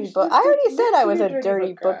a dirty you book. should I just already admit said to I was your a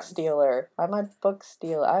dirty book crimes. stealer. I'm a book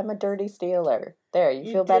stealer. I'm a dirty stealer. There,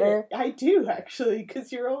 you feel did better? it. I do actually,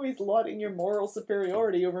 because you're always lauding your moral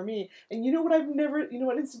superiority over me. And you know what you know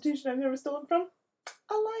what institution I've never stolen from?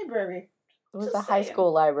 A library. It was Just a high saying.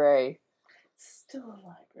 school library. Still a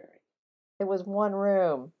library. It was one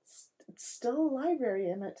room, It's still a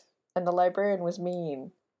library, Emmett. and the librarian was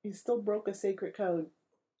mean. You still broke a sacred code.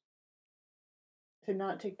 To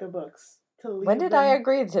not take the books. To leave When did them I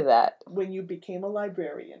agree to that? when you became a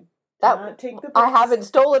librarian. That Not take the books. I haven't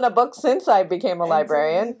stolen a book since I became a and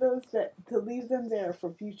librarian. To leave them there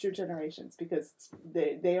for future generations because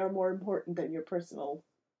they are more important than your personal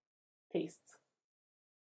tastes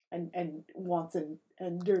and wants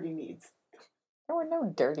and dirty needs. There were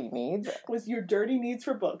no dirty needs. Was your dirty needs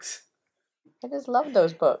for books? I just love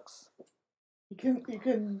those books. You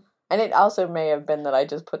can. And it also may have been that I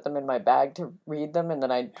just put them in my bag to read them, and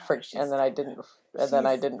then I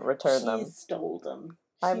didn't return them. She stole them.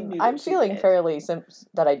 I'm feeling fairly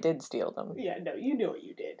that I did steal them, Yeah, no, you know what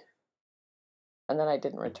you did. and then I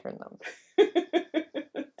didn't return them.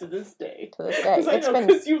 To this day. To this day,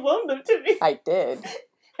 Because you loaned them to me. I did.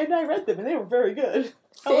 And I read them, and they were very good.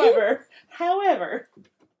 See? However,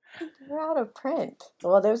 They're out of print.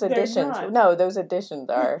 Well, those They're editions. not. No, those editions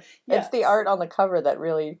are. Yes. It's the art on the cover that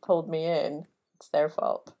really pulled me in. It's their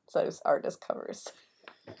fault. It's those artist covers.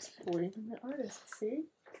 blaming the artist, see?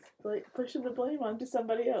 Like pushing the blame onto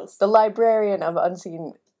somebody else. The librarian of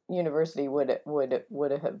Unseen University would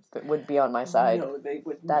be on my side. No, they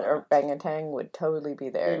would That not. orangutan would totally be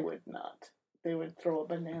there. They would not. They would throw a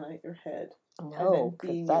banana at your head. No,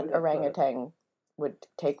 being because that you with a book. orangutan would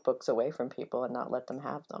take books away from people and not let them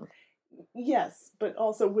have them. Yes, but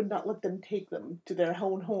also would not let them take them to their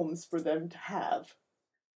own homes for them to have.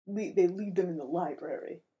 They leave them in the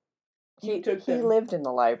library. He them. lived in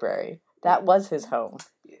the library. That was his home.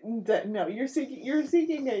 No, you're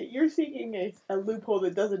seeking a loophole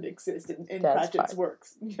that doesn't exist in That's Pratchett's fine.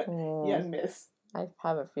 works. Yeah, miss. I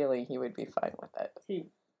have a feeling he would be fine with it. He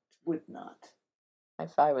would not.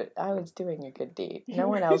 If I was doing a good deed. No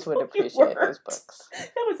one else would You appreciate those weren't. books.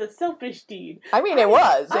 That was a selfish deed. I mean, it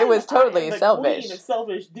was. It was totally I am the selfish. queen of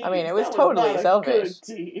selfish deeds. I mean, it was That totally not a selfish.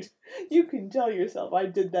 Good deed. You can tell yourself, I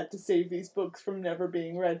did that to save these books from never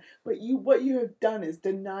being read. But what you have done is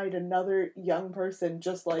denied another young person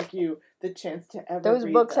just like you the chance to ever Those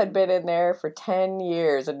read books them. had been in there for 10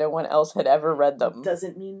 years and no one else had ever read them.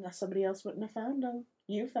 Doesn't mean that somebody else wouldn't have found them.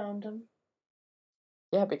 You found them.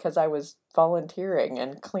 Yeah, because I was volunteering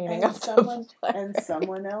and cleaning And up someone, the and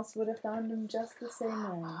someone else would have found them just the same way.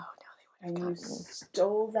 Oh, no, And you gotten-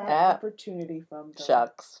 stole that Yeah. opportunity from them.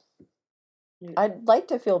 Shucks. You, I'd like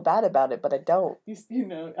to feel bad about it, but I don't. you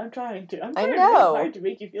know, I'm trying to. I'm I trying know. really hard to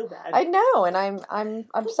make you feel bad. I know, and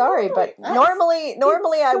I'm sorry, but That's- normally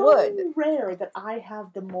it's I so would. rare that I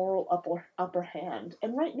have the moral upper hand,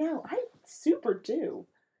 and right now I super do.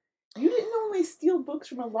 You didn't only steal books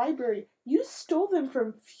from a library; you stole them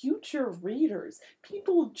from future readers,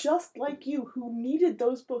 people just like you who needed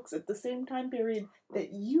those books at the same time period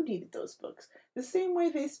that you needed those books. The same way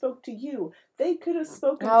they spoke to you, they could have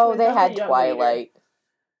spoken. No, to they another had young Twilight. reader.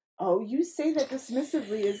 Oh, you say that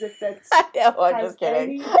dismissively as if that's I know, I'm has just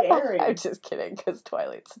kidding. any bearing. I'm just kidding, because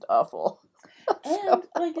Twilight's awful. And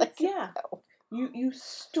like it's no. You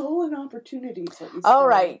stole an opportunity. Is what you All stole.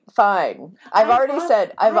 right, fine. I've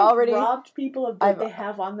already robbed people of what I've- they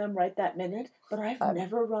have on them right that minute, but I've I've-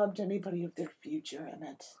 never robbed anybody of their future,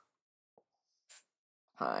 Emmett.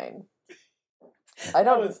 Fine. I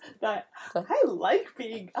don't.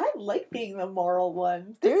 I like being the moral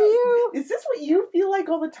one. Do you? Is this what you feel like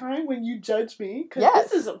all the time when you judge me? Because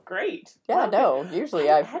Yes. this is great. Yeah, Okay. no. Usually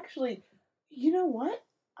I I've. actually, you know what?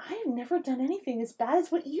 I've never done anything as bad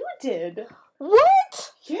as what you did.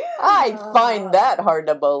 What? Yeah. I find that hard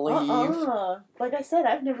to believe. Like I said,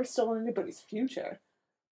 I've never stolen anybody's future.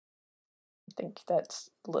 I think that's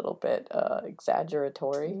a little bit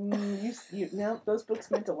exaggeratory. No, those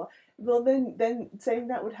books meant a lot. Well, then saying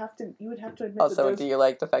that you would have to admit Also, that do you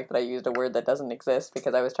like the fact that I used a word that doesn't exist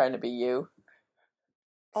because I was trying to be you?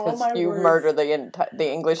 all Because my you words, murder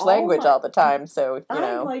the English all language my- all the time, so you I'm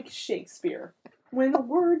know. like Shakespeare. When a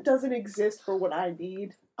word doesn't exist for what I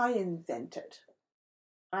need, I invent it.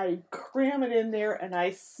 I cram it in there and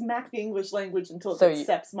I smack the English language until it So you-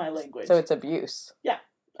 accepts my language. So it's abuse.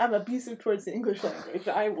 I'm abusive towards the English language.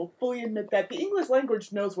 I will fully admit that. The English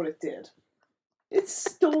language knows what it did. It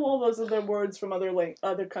stole all those other words from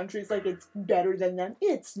other countries like it's better than them.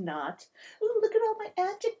 It's not. Ooh, look at all my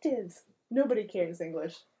adjectives. Nobody cares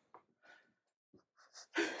English.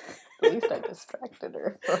 At least I distracted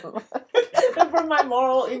her from From my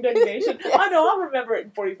moral indignation. Yes. I know, I'll remember it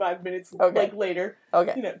in 45 minutes later.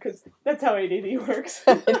 Okay. You know, because that's how ADD works.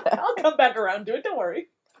 I'll come back around to it, don't worry.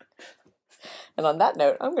 And on that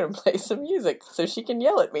note, I'm going to play some music so she can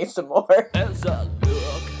yell at me some more. As I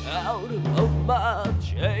look out of my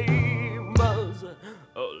chambers,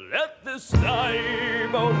 let this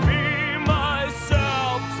time be my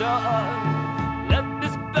shelter. Let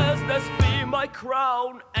this business be my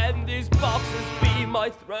crown, and these boxes be my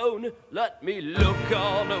throne. Let me look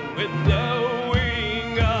on with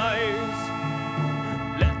knowing eyes.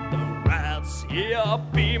 Let the rats here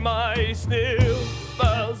be my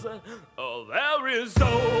sniffers. Oh, there is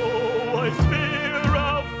always fear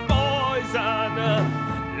of poison.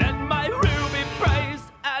 Let my ruby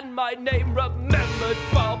praised and my name remembered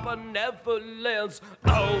for benevolence,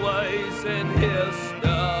 always in history.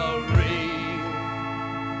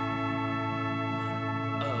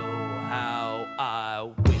 Oh, how I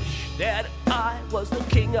wish that I was the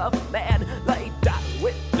king of man, laid down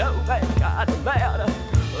with no mankind man.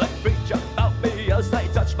 They preach about me as they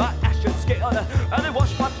touch my ashen skin, and they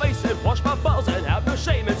wash my face and wash my balls and have no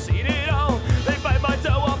shame and seen it all. They bite my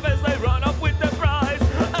toe off as they run up with their prize.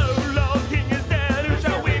 Oh Lord, King is dead, who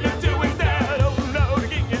shall we look to instead? Oh Lord, the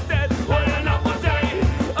King is dead, what an awful day.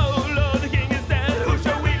 Oh Lord, the King is dead, who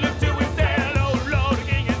shall we look to instead? Oh Lord, the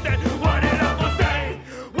King is dead, what an awful day.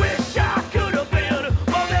 Wish I could have been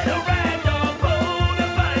more than a random pull the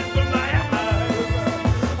face from my eyes.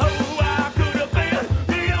 Oh, I could have been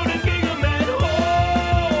the only king of men. Oh,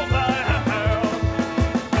 my.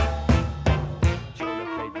 Jonah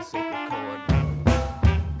played the sacred chord.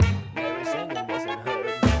 Mary singing wasn't heard.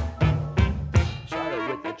 Charlotte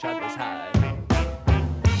with the chakras high.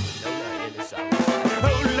 Jonah in the silence.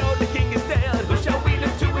 Oh Lord, the King is dead. Who shall we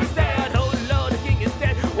look to instead? Oh Lord, the King is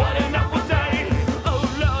dead. What an awful day. Oh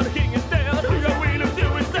Lord, the King is dead. Who shall we look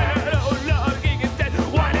to instead? Oh Lord, the King is dead.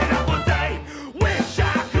 What an awful day. Wish I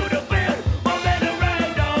could have been more than a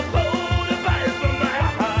random pull the face from my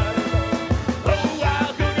eyes. Oh, I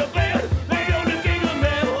could have been the only king of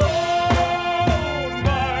men. Oh,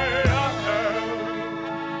 my.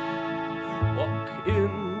 Walk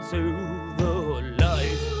into the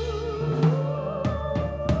light.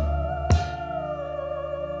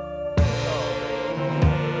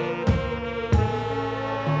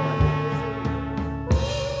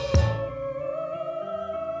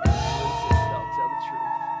 I'll tell the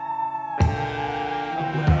truth. Of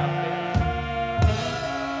where I've been.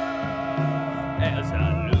 As I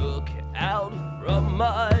look out from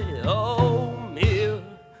my home here,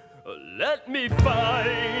 let me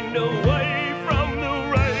find a way from the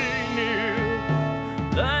rain here.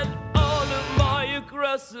 Let all of my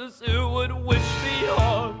aggressors who would wish me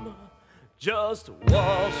harm just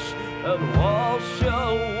wash and wash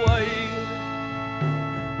away.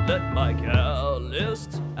 Let my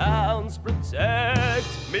calloused hands protect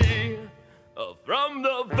me from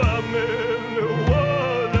the vermin who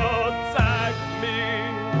would attack me.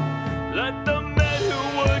 Let the men who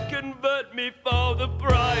would convert me for the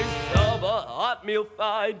price of a hot meal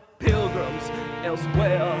find pilgrims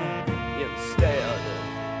elsewhere instead.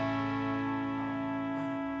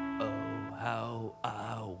 Oh, how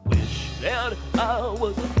I wish that I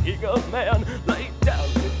was a king of man, laid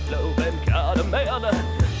down with love and cardamom.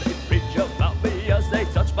 They preach about me as they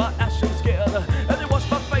touch my ashen skin, and they wash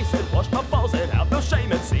my face and wash my balls and have no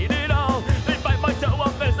shame and seen it all. They bite my toe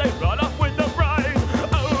off as they run off with the prize.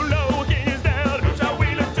 Oh no, the King is dead, who shall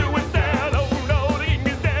we look to instead? Oh no, the King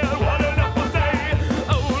is dead, what an awful day.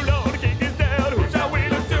 Oh Lord, the King is dead, who shall we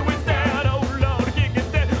look to instead? Oh Lord, the King is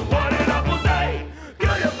dead, what an awful day.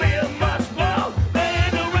 Could have been much more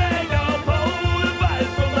than a random pull the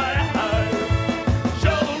face from my eyes.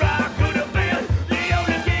 Sure, I could have been the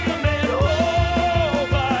only king of men. Oh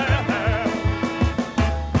my.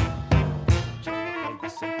 Jonah played the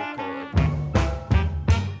sacred chord.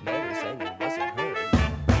 Mary sang it wasn't heard.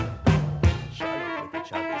 Charlotte with the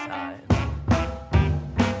chakras high.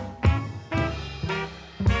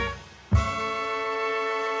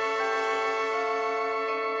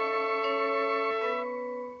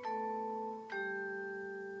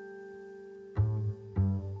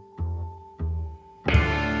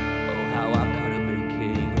 Oh, how I could have been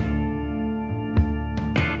king.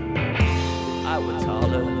 If I were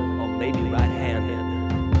taller, or maybe right-handed,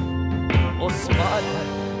 or smarter,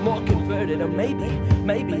 more converted, or maybe,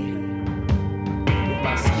 if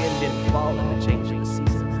my skin didn't fall in the change of the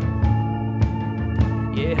seasons.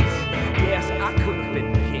 Yes, I could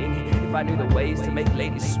I knew the ways to make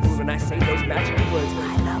ladies swoon when I say those magic words,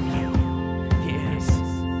 I love you. Yes.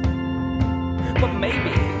 But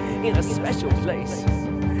maybe in a special place,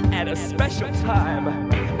 at a special time,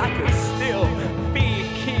 I could still be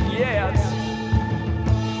king yet.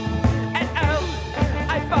 And oh,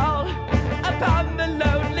 I fall upon the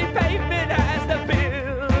lonely pavement as the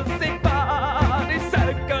busy body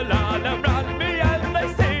circle all around me, and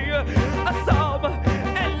they sing a psalm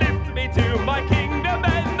and lift me to my kingdom,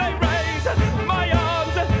 and they raise my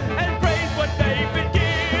arms and praise what they've been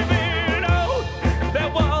given. Oh, there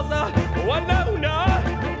was a Winona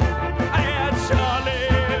and Charlie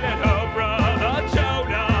and her brother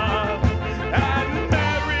Jonah, and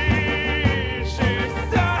Mary, she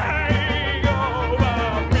sang over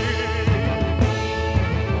me.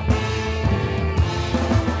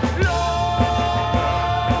 Lord,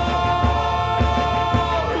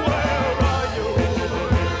 where are you?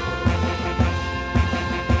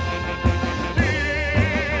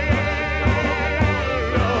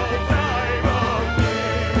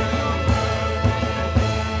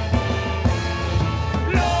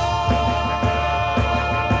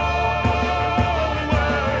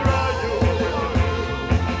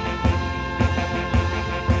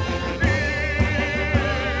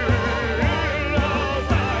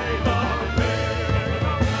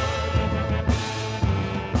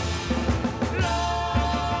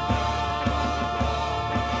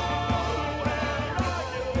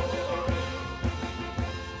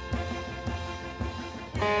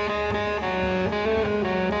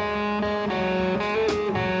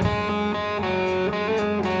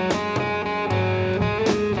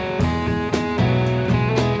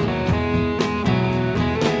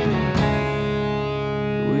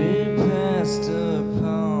 We passed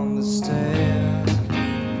upon the stairs,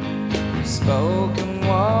 spoken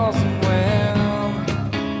wasn't well,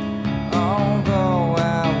 although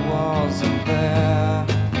I wasn't there.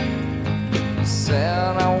 He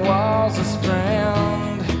said I was his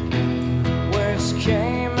friend, which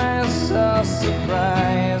came as a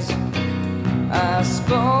surprise. I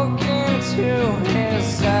spoke into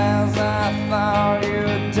his eyes, I thought you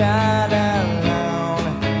died alone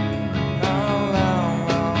a long,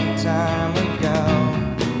 long time ago.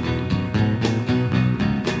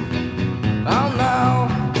 Oh no,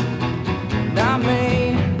 not me.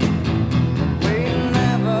 We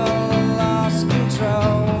never lost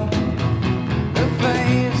control. The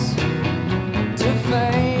face to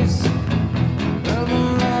face of the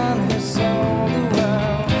man who sold the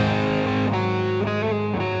world.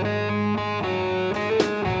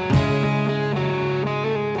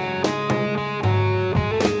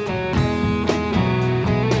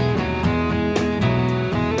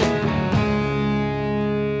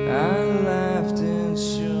 I laughed and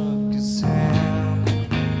shook his hand.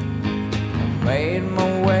 I made my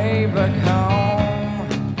way back home.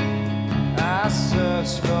 I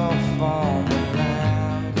searched for former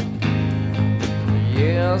land. For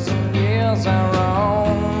years and years I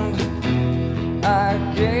roamed. I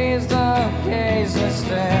gazed and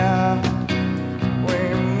stared. We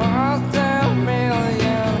must have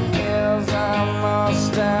million years. I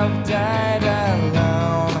must have died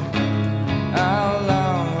alone a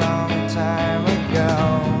long, long time ago.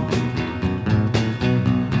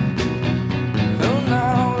 Who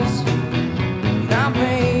knows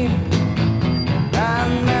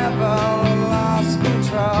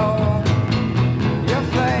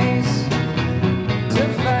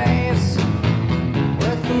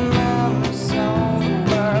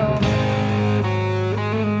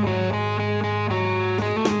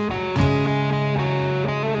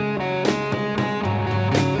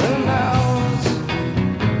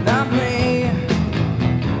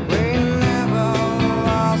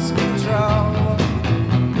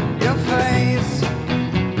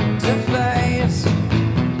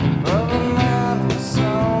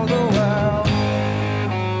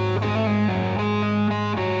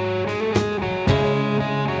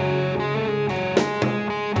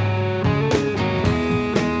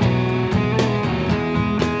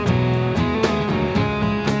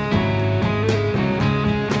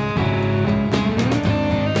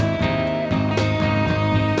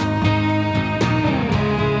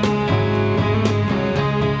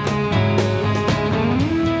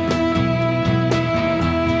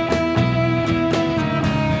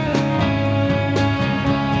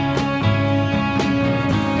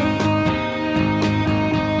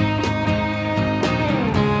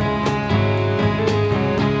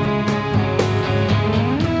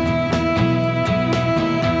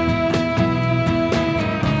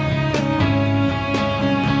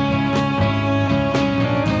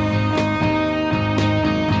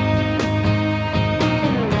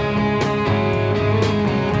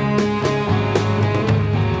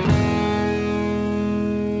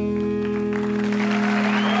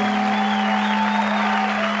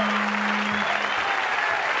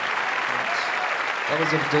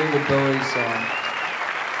David Bowie song.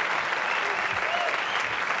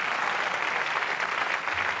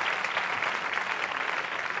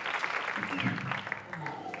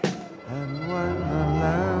 And when the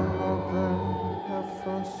lamb opened her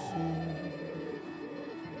first seal,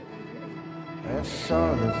 I saw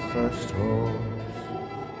the first horse,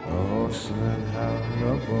 the horseman had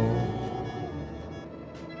a bow.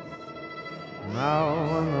 Now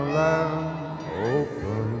when the lamb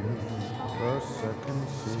opened the second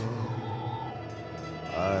seal,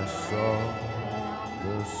 I saw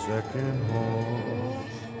the second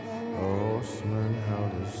horse, the horseman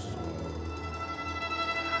held a sword.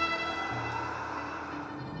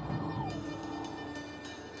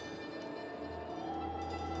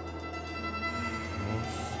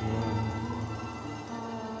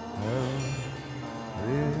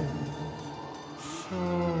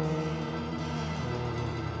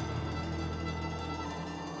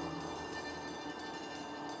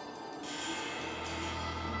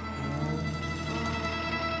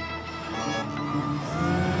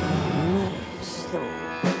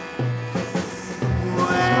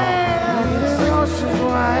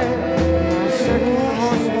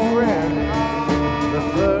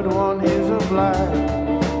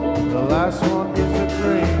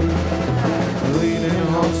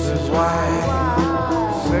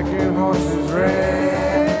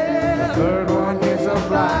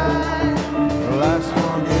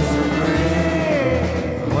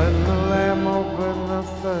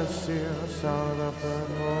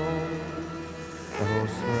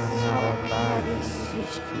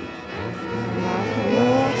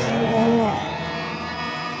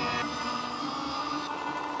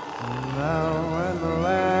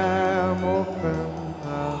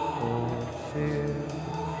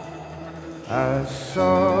 I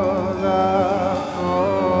saw the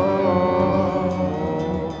throne.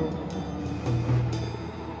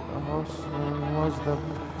 The horseman was the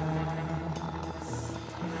past.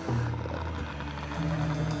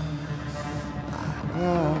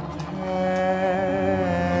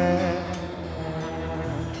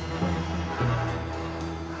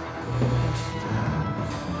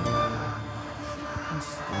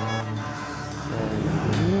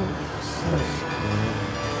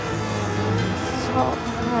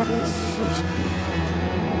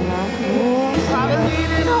 The the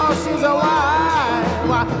leading horses are white,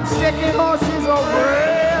 while the second horse is a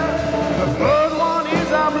red. The third one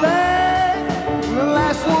is a black, the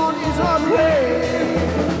last one is a gray.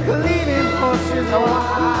 The leading horses are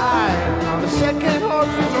white, while the second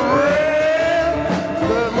horse is a red. The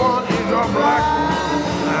third one is a black,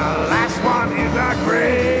 the last one is a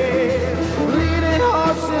gray. The leading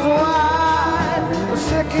horse is white, the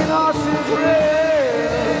second horse is red.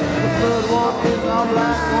 The third one is a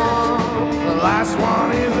black one, the last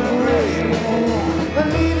one is a gray. The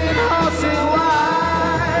leading horse is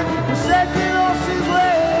white, the second horse is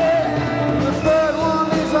red. The third one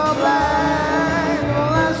is a black, the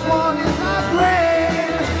last one is a gray.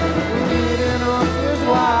 The leading horse is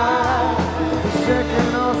white, the second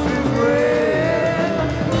horse is red. The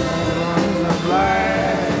third one is a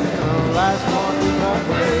black, the last one is a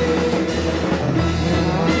gray. The leading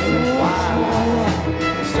horse is white,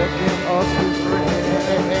 the second horse is red.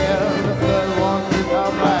 The third one is a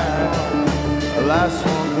black, the last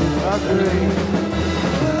one is a gray.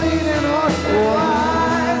 The leading horse is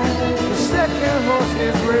white, the second horse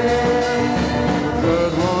is red. The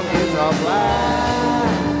third one is a black,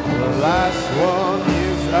 the last one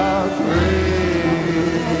is a gray.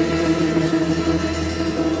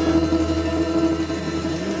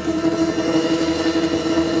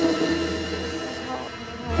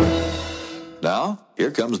 Now,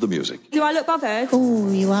 here comes the music. Do I look bothered?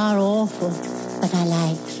 Oh, you are awful, but I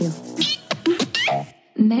like you.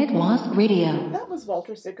 Medwas Radio. That was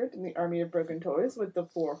Walter Sickert in the Army of Broken Toys with the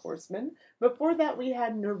Four Horsemen. Before that, we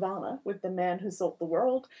had Nirvana with The Man Who Sold the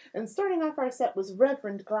World. And starting off our set was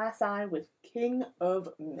Reverend Glass Eye with King of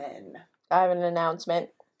Men. I have an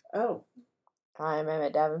announcement. Oh. I'm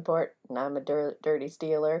Emmett Davenport, and I'm a dirty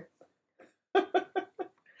stealer.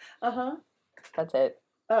 Uh-huh. That's it.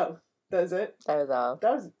 Oh, that's it? That was all.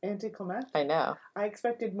 That was anticlimactic. I know. I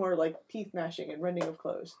expected more like teeth gnashing and rending of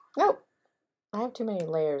clothes. Nope. I have too many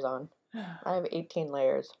layers on. I have 18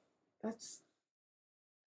 layers. That's...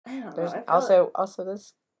 I don't There's know. Also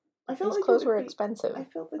these clothes were expensive. I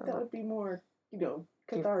felt like that would be more,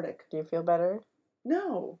 cathartic. Do you feel better?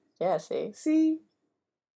 No. Yeah, see? See?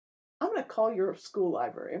 I'm going to call your school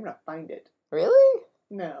library. I'm going to find it. Really?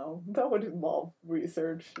 No. That would involve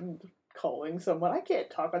research and calling someone. I can't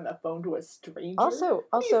talk on the phone to a stranger. Also,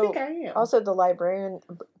 Who do you think I am? also the librarians,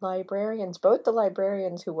 both the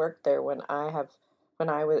librarians who worked there when when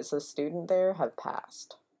I was a student there have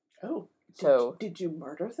passed. Oh. So did you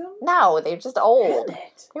murder them? No, they're just old. Damn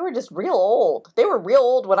it. They were just real old. They were real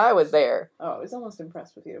old when I was there. Oh, I was almost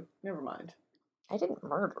impressed with you. Never mind. I didn't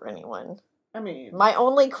murder anyone. I mean... My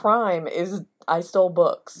only crime is I stole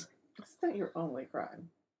books. It's not your only crime.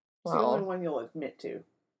 It's Well, the only one you'll admit to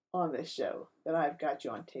on this show that I've got you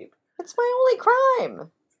on tape. it's my only crime.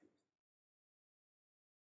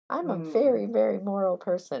 I'm a very, very moral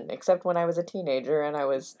person, except when I was a teenager and I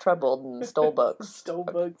was troubled and stole books. Stole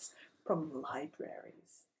books from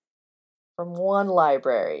libraries. From one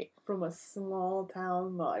library. From a small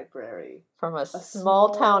town library. From a small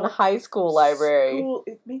town high school library.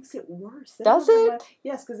 It makes it worse. They Does don't have it?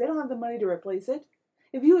 Yes, because they don't have the money to replace it.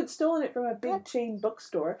 If you had stolen it from a big chain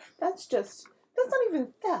bookstore, that's not even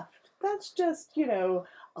theft. That's just,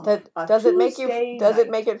 Does it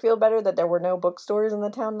make it feel better that there were no bookstores in the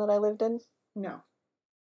town that I lived in? No.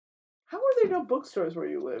 How were there no bookstores where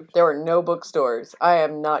you lived? There were no bookstores. I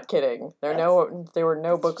am not kidding. There were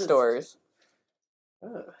no bookstores.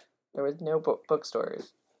 There was no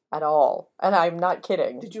bookstores at all, and I'm not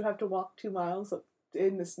kidding. Did you have to walk 2 miles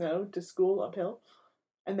in the snow to school uphill?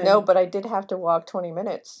 And then No, but I did have to walk 20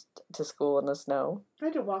 minutes to school in the snow. I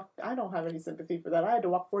had to walk. I don't have any sympathy for that. I had to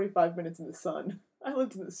walk 45 minutes in the sun. I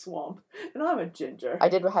lived in the swamp, and I'm a ginger. I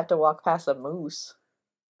did have to walk past a moose.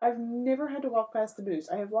 I've never had to walk past the moose.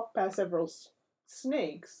 I have walked past several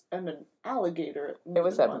snakes and an alligator. It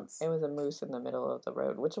was a moose in the middle of the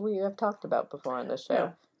road, which we have talked about before on this show. Yeah.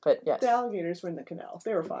 But yes, The alligators were in the canal.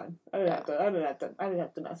 They were fine. I didn't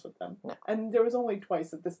have to mess with them. No. And there was only twice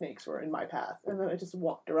that the snakes were in my path, and then I just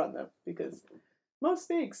walked around them because most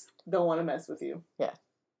snakes don't want to mess with you. Yeah.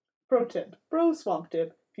 Pro swamp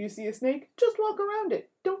tip. If you see a snake, just walk around it.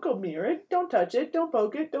 Don't go near it. Don't touch it. Don't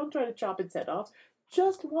poke it. Don't try to chop its head off.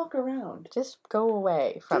 Just walk around. Just go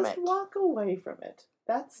away from it. Just walk away from it.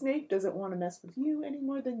 That snake doesn't want to mess with you any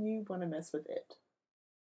more than you want to mess with it.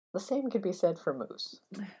 The same could be said for moose.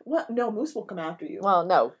 Well, no, moose will come after you. Well,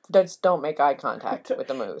 no, just don't make eye contact with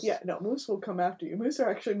the moose. Yeah, no, moose will come after you. Moose are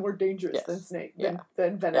actually more dangerous Yes. than snake Yeah.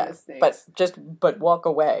 than venomous Yeah, snakes. but walk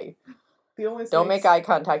away. The only Don't make snakes- eye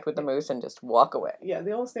contact with the moose and just walk away. Yeah,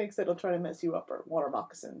 the only snakes that'll try to mess you up are water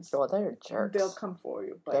moccasins. Well, they're jerks. They'll come for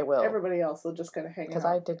you, but They will. everybody else will just kind of hang out. Because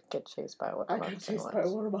I did get chased by a water I got moccasin chased by a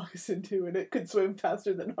once. water moccasin too, and it could swim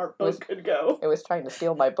faster than our boat was- could go. It was trying to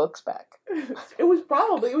steal my books back. It was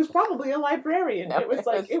probably a librarian. No, it was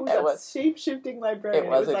a shape-shifting librarian. It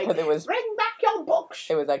wasn't, like, 'cause it was- bring back your books.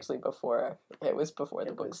 It was actually before. It was before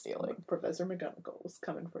the book stealing. Professor McGonagall was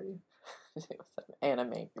coming for you. It was an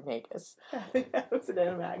animagus. I think that was an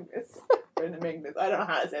animagus. Or an animagus. I don't know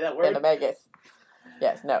how to say that word. Animagus.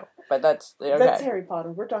 Yes, no, but that's okay. That's Harry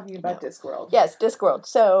Potter. We're talking about Discworld. Yes, Discworld.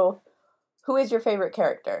 So, who is your favorite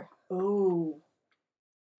character? Ooh.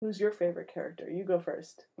 Who's your favorite character? You go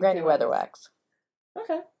first. Granny Weatherwax.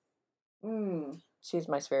 Okay. She's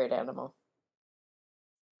my spirit animal.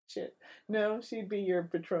 Shit. No, she'd be your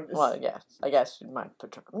Patronus. Well, yes, I guess she's my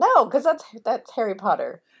patron. No, because that's Harry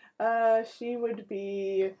Potter. She would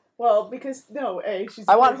be because she's.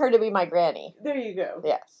 I want her to be my granny. There you go.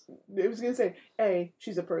 Yes. I was gonna say A,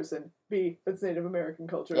 she's a person. B, that's Native American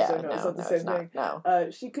culture. Yeah, so no, it's not the same thing. No.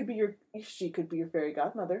 She could be your fairy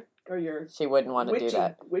godmother or your. She wouldn't want to do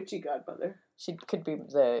that. Witchy godmother. She could be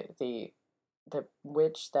the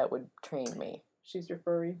witch that would train me. She's your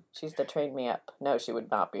furry. She's to train me up. No, she would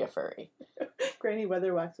not be a furry. Granny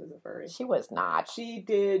Weatherwax was a furry. She was not. She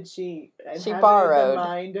did. She borrowed the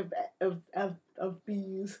mind of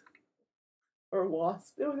bees or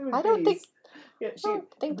wasps. I don't think. Yeah, think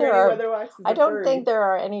Granny there are. Weatherwax is I a don't furry. think there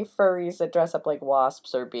are any furries that dress up like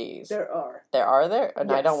wasps or bees. There are. There are there,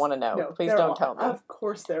 and I Yes. don't want to know. No, Please there don't are. tell me. Of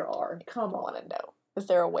course there are. Come I on. want to know. Is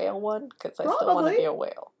there a whale one? Because I still want to be a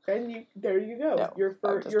whale. And there you go. No, your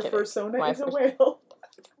I'm just kidding. fursona My is a furs- whale.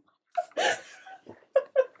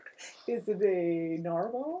 Is it a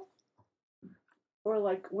narwhal? Or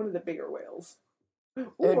like one of the bigger whales? It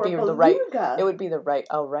would be the right. It would be the right.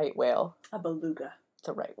 Oh, right whale. A beluga. It's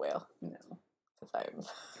a right whale. No. Because I'm.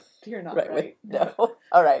 You're not right. right. No.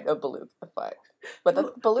 All right, a beluga. Fine. But the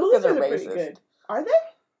belugas are pretty racist. good. Are they?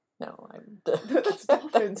 No, I'm. That's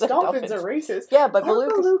dolphins. Dolphins are racist. Yeah, but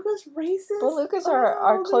Aren't belugas. racist? Belugas Oh,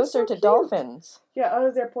 are they're closer so to cute. dolphins.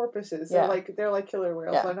 Yeah, they're porpoises. Yeah. They're like killer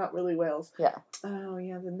whales. Yeah. They're not really whales. Yeah. Oh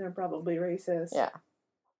yeah, then they're probably racist. Yeah.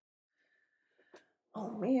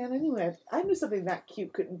 Oh man, anyway, I knew something that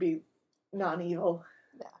cute couldn't be non-evil.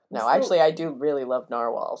 Yeah. No, actually, I do really love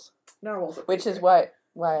narwhals. Narwhals are Which pretty is great.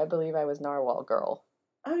 why I believe I was Narwhal Girl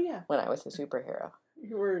Oh yeah, when I was a superhero.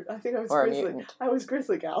 you were. I think I was Or a Grizzly. mutant. I was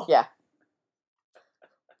Grizzly Gal. Yeah.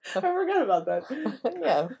 I forgot about that.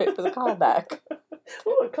 Yeah, it was a callback.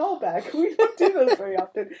 Oh, a callback. We don't do those very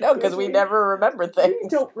often. No, because we never remember We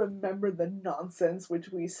things. don't remember the nonsense which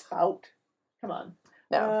we spout. Come on.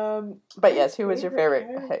 No. But yes, who was your favorite?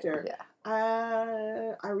 character? Yeah.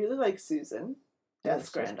 I really like Susan, Yes, Death's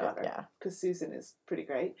she's good, granddaughter. yeah. Because Susan is pretty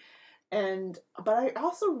great. But I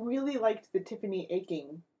also really liked the Tiffany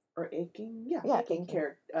Aching Aching.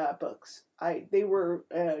 books. They were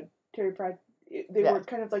Terry Pratchett. They Yeah. were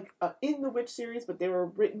kind of like in the Witch series, but they were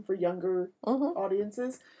written for younger Mm-hmm.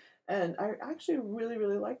 audiences, and I actually really,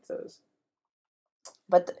 really liked those.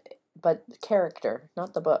 But character,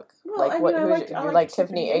 not the book. Well, like I mean, what? I liked You like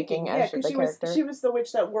Tiffany Aching Yeah, as the because character? she was the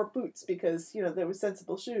witch that wore boots because there was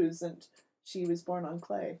sensible shoes, and she was born on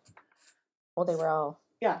clay. Well, they were all.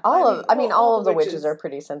 Yeah, all of the witches are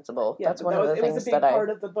pretty sensible. Yeah, that's one that of the it things was a big that part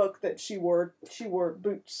of the book that she wore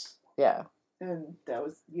boots. Yeah. And that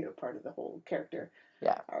was part of the whole character.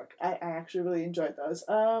 Yeah. Arc. I actually really enjoyed those.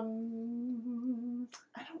 I don't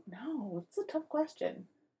know. It's a tough question.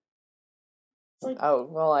 It's like, oh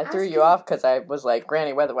well, I threw you off because I was like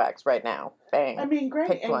Granny Weatherwax right now. Bang. I mean, Granny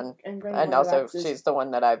picked one, and Granny and also Weatherwax she's the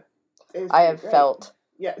one that I is have great. felt.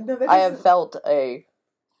 Yeah, no,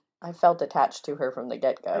 I felt attached to her from the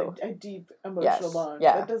get go. A deep emotional bond.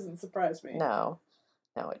 Yeah. That doesn't surprise me. No,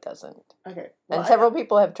 it doesn't. Okay. And several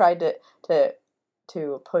people have tried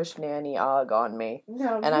to push Nanny Ogg on me.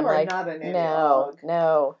 No, and you I'm are like, not a Nanny no, Ogg.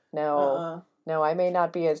 no. I may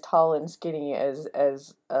not be as tall and skinny as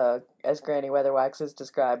Granny Weatherwax is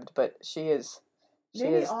described, but she is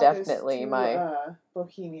Nanny Ogg definitely is too, my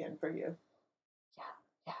bohemian for you.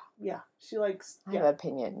 Yeah. Yeah, she likes. I have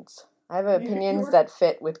opinions. I have opinions that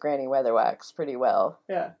fit with Granny Weatherwax pretty well.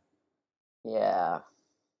 Yeah. Yeah.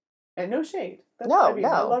 And no shade. No.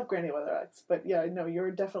 I love Granny Weatherwax, but yeah, no,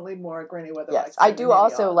 you're definitely more Granny Weatherwax. Yes, I do Nanny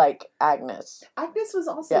also Ogg. like Agnes. Agnes was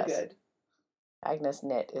also good. Agnes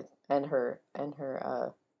Knit and her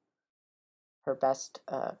best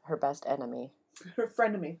enemy. Her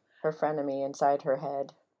frenemy. Her frenemy inside her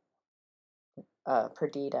head.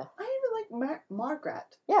 Perdita. I even like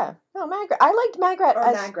Margaret. Yeah. No, Magrat. I liked Magrat.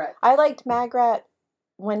 Magrat. I liked Magrat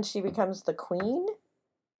when she becomes the queen.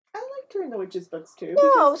 I liked her in the Witches books too.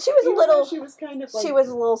 No, she was a little. She was kind of like. She was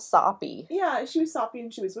a little soppy. Yeah, she was soppy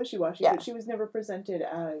and she was wishy-washy, but she was never presented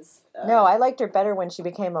as. No, I liked her better when she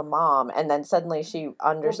became a mom, and then suddenly she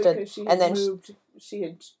understood, because she had and then moved. She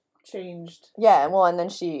had changed. Yeah, well, and then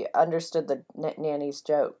she understood the nanny's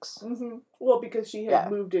jokes. Mm-hmm. Well, because she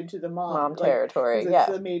had moved into the mom territory.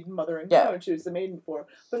 It's the maiden mother and and she was the maiden before.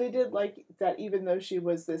 But I did like that, even though she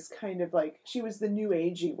was this kind of like she was the new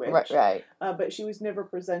agey witch, right? But she was never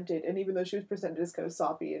presented, and even though she was presented as kind of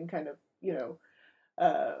soppy and kind of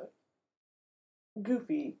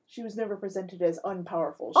goofy, she was never presented as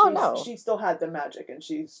unpowerful. She still had the magic, and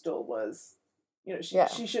she still was.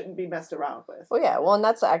 She shouldn't be messed around with. Well, yeah. Well, and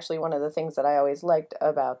that's actually one of the things that I always liked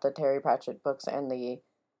about the Terry Pratchett books and the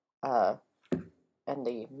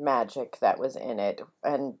magic that was in it,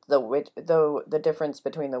 and the difference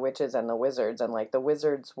between the witches and the wizards, and like the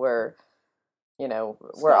wizards were,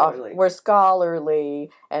 were scholarly,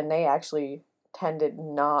 and they actually tended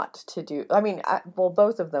not to do. I mean,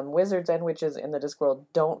 both of them, wizards and witches in the Discworld,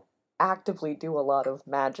 don't actively do a lot of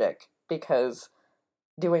magic because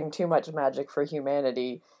doing too much magic for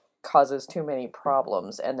humanity causes too many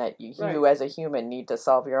problems, and that you as a human need to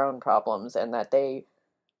solve your own problems, and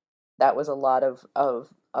that was a lot of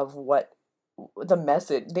what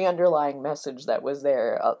the underlying message that was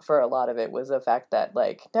there for a lot of it was the fact that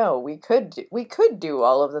like, no, we could do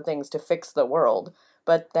all of the things to fix the world,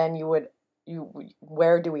 but then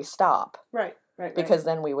where do we stop? Right. Because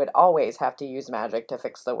then we would always have to use magic to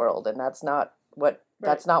fix the world, and that's not what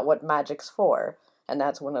magic's for. And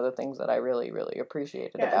that's one of the things that I really, really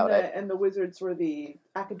appreciated about it. And the wizards were the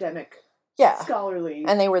academic, scholarly,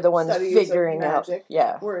 and they were the ones figuring out.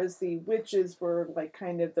 Yeah. Whereas the witches were like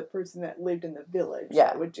kind of the person that lived in the village. Yeah.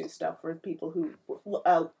 That would do stuff for people who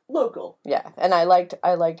were local. Yeah, and I liked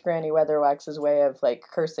Granny Weatherwax's way of like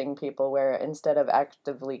cursing people, where instead of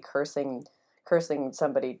actively cursing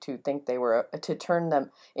somebody to think they were to turn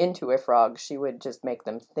them into a frog, she would just make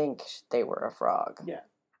them think they were a frog. Yeah.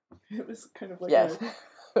 It was kind of like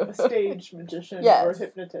a stage magician or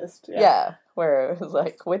hypnotist. Yeah, where it was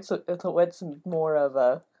like, what's more of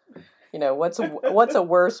a, what's a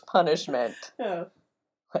worse punishment? Yeah.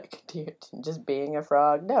 Like, just being a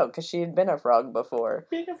frog? No, because she had been a frog before.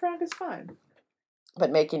 Being a frog is fine.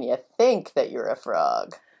 But making you think that you're a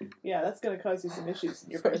frog. Yeah, that's going to cause you some issues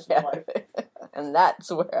in your personal life. And that's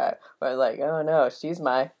where I was like, oh no, she's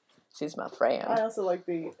my friend. I also like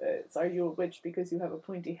are you a witch because you have a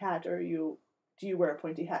pointy hat, or are you do you wear a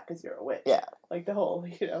pointy hat because you're a witch? Yeah. Like the whole,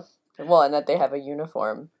 Well, and that they have a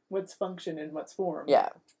uniform. what's function and what's form. Yeah.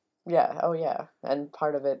 Yeah. Oh, yeah. And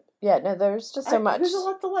part of it. Yeah. No, there's just so much. There's a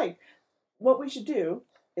lot to like. What we should do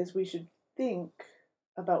is we should think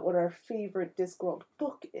about what our favorite Discworld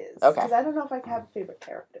book is. Okay. Because I don't know if I have a favorite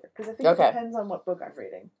character. Because I think it depends on what book I'm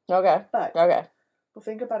reading. Okay. But okay. We'll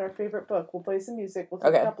think about our favorite book. We'll play some music. We'll take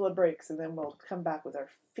Okay. a couple of breaks, and then we'll come back with our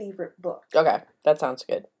favorite book. Okay. That sounds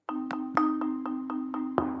good.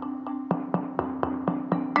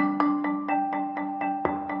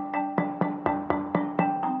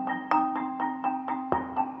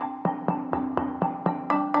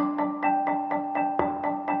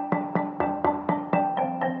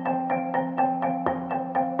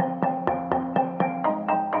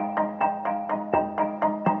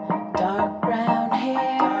 Dark brown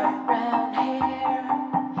hair,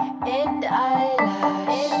 and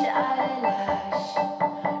eyelash,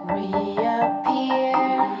 reappear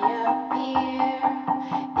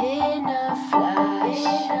in a flash.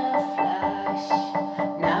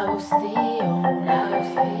 Now's the only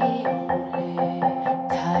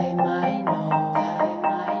time I know.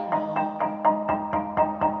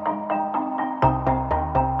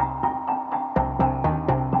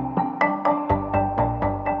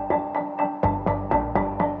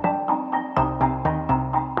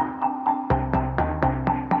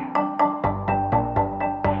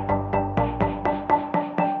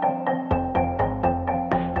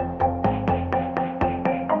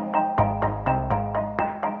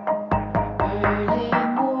 Early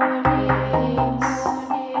mornings,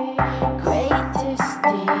 greatest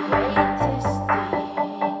day.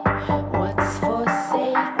 What's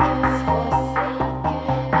forsaken,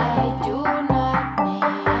 I do not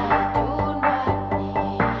need.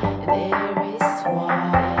 There is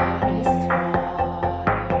water,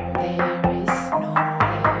 there is snow,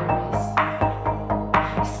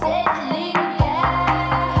 settling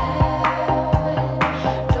down,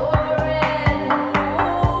 door and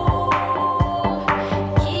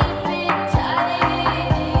keep it tidy,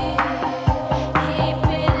 keep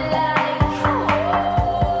it like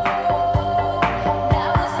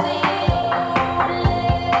now's the only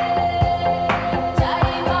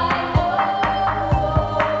time I know.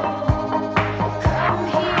 Come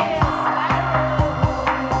here,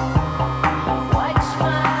 watch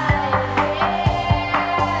my hair,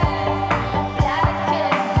 black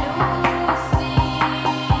and blue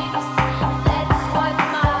seams. That's what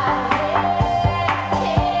my hair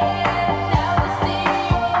can. Now's the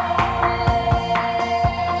only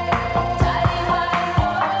time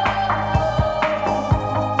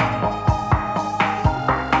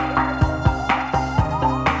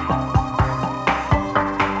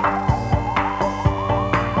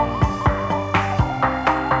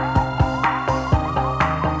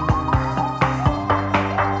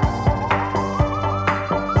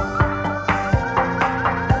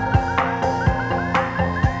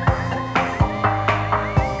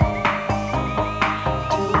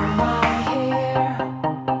do my hair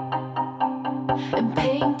and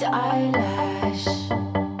paint eyelash,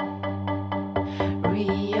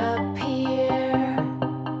 reappear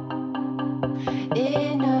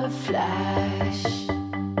in a flash.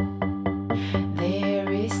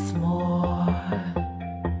 There is more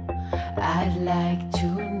I'd like to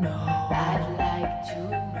know.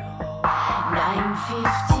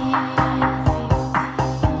 9:15.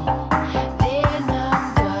 Then I'm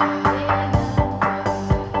done.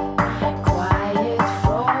 Quiet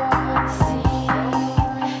front seat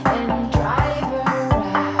and drive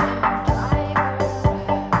around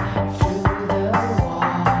through the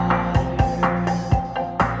water,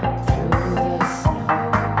 through the snow.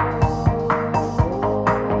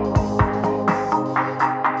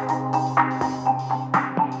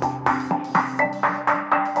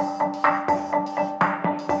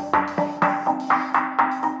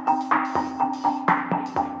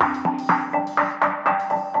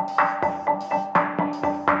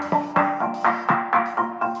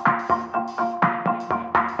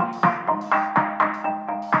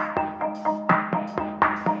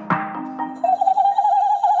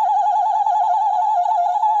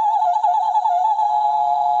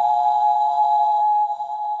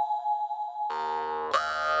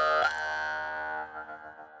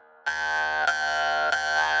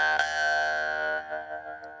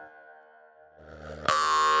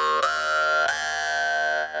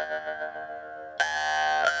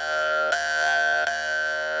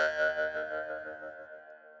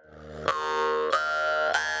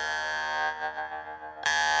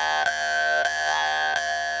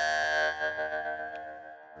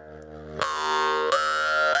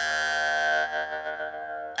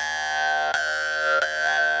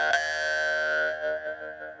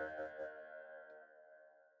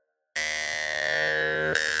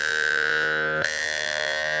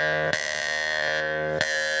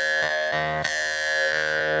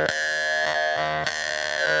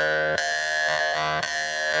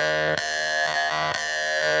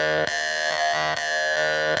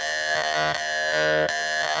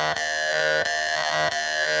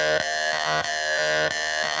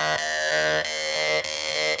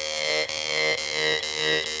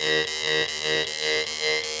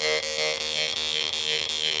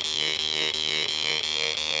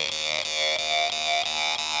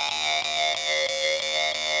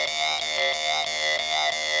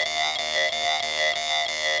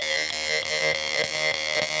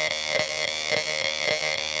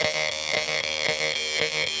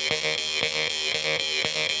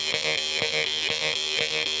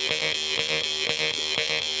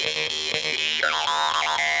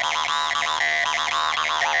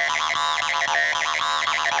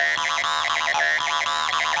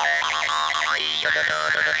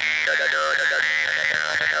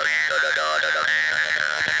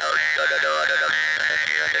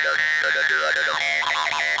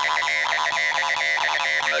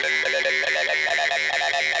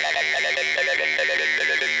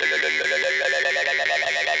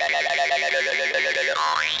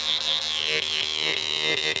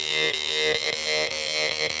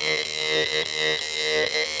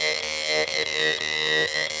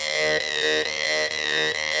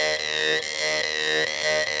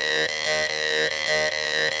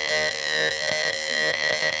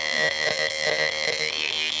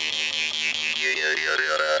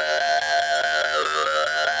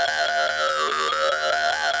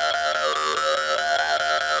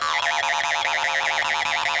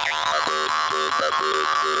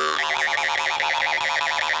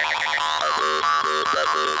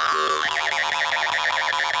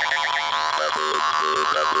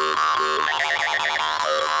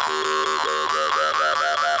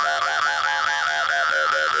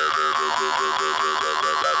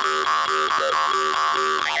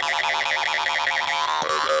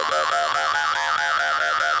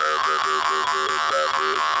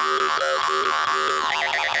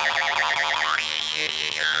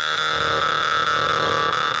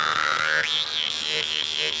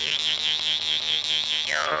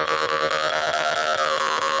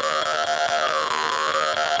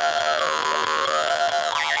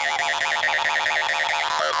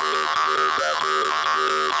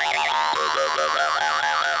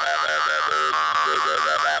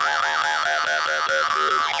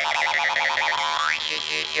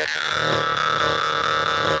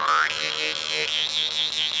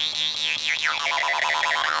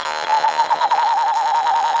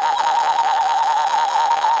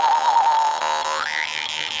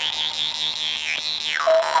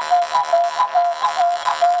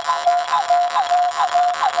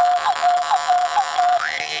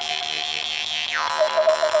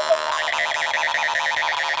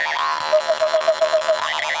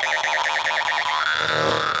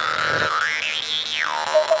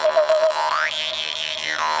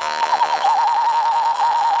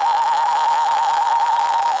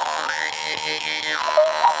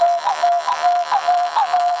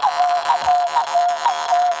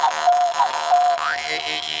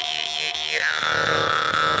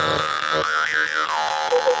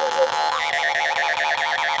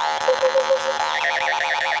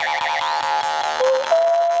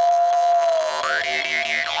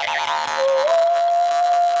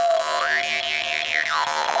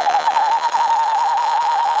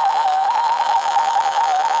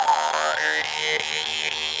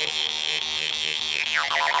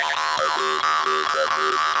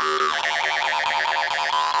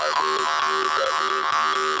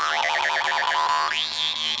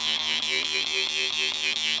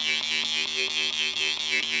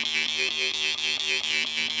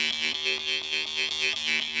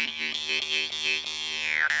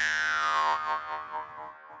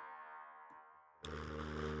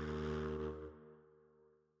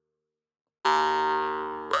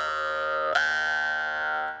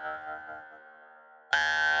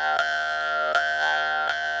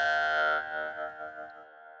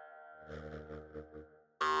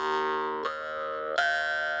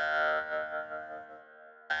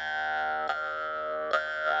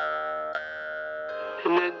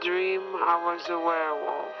 In a dream, I was a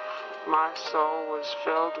werewolf. My soul was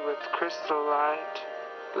filled with crystal light.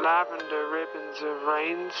 Lavender ribbons of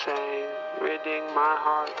rain sang, ridding my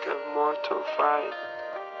heart of mortal fright,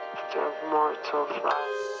 of mortal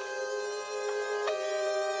fright.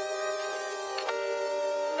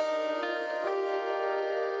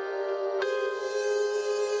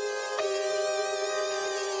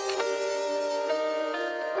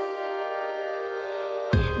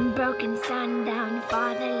 Broken sundown,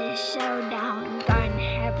 fatherless showdown. Gun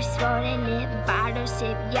herb, swollen lip, bottle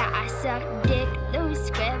sip. Yeah, I suck dick,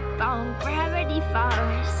 lose grip on gravity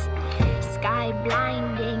force. Sky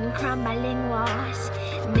blinding, crumbling walls.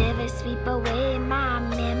 Never sweep away my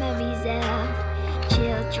memories of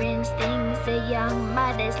children's things, a young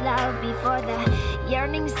mother's love before the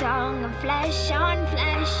yearning song of flesh on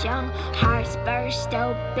flesh. Young hearts burst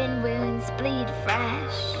open, wounds bleed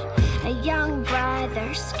fresh. A young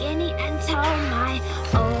brother, skinny and tall, my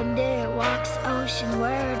older walks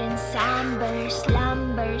oceanward in somber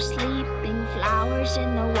slumber, sleeping flowers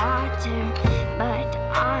in the water. But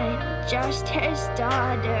I'm just his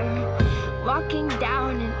daughter, walking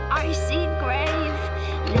down an icy grave,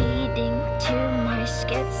 leading to my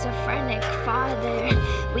schizophrenic father.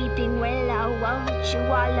 Weeping willow, won't you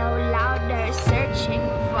wallow louder, searching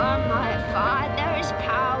for my father's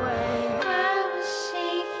power. I will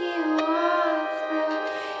shake you off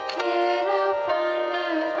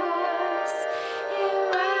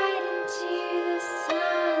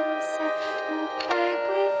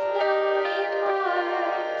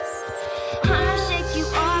I'ma shake you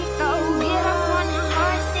off though. Get up on a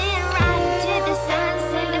horse and ride into the sun.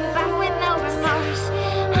 Send it back with no remorse.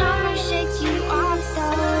 I'ma shake you off though.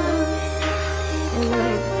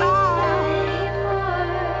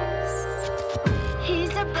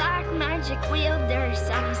 He's a black magic wielder,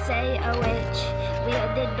 some say a witch.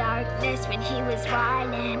 Wielded darkness when he was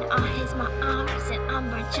wildin'. On his Mars and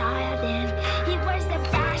unborn child, and he was the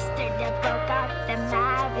bastard that broke up the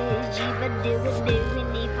marriage.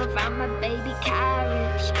 Doing evil from a baby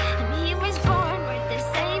carriage. And he was born with the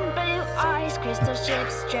same blue eyes. Crystal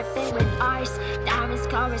ships dripping with ice. Diamonds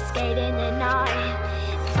coruscating the night.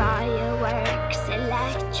 Fireworks,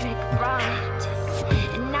 electric bright.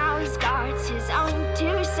 And now he's got his own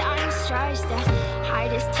 2 sons. Tries to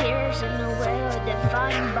hide his tears in a world of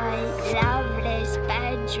fun, but loveless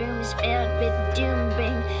bedrooms filled with doom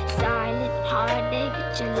bring silent heartache.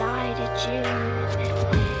 July to June.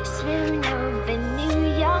 Swoon over new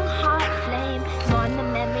young heart flame. Mourn the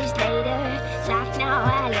memories later. Laugh now,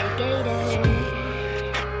 alligator.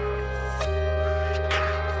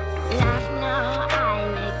 Laugh now,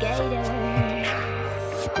 alligator.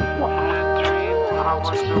 I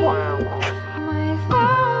was a werewolf. My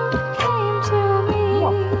love came to me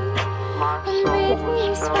and made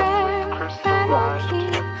me swear that I'll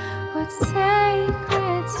keep what's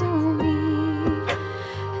sacred to me.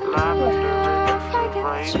 And if I get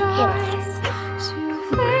the choice to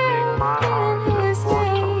live in his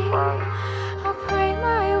name, I'll pray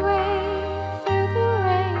my way through the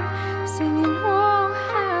rain, singing oh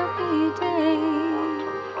happy day.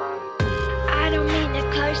 I don't mean to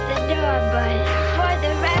close the door, but for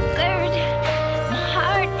the record, my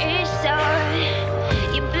heart is sore.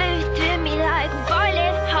 You blew through me like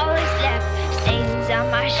bullet holes, left stains on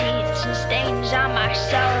my sheets and stains on my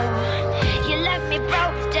soul. You left me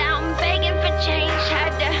broke down, begging for change.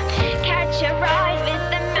 Had to catch a ride with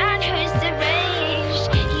the man who's deranged.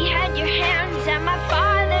 He had your hands and my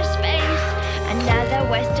father's face. Another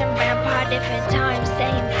western rampart, different time,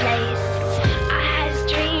 same place. I had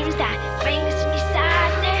dreams that brings me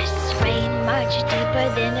sadness. Rain much deeper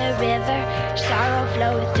than a river. Sorrow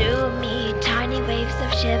flowed through me, tiny waves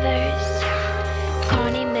of shivers.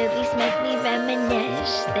 Corny movies make me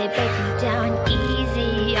reminisce. They break me down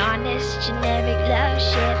easy, honest, generic love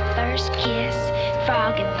shit. First kiss,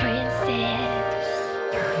 frog and princess.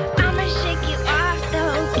 I'ma shake you off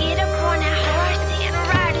though. Get up on that horse and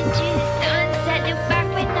ride into the sunset. Look back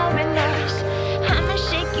with no remorse. I'ma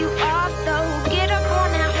shake you off though. Get up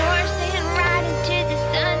on that horse and ride into the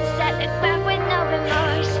sunset. Look back with no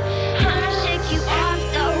remorse. I'ma shake you off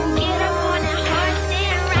though. Get up on that horse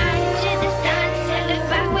and ride into the sunset. Look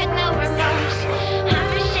back with no remorse.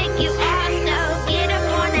 I'ma shake you off though. Get up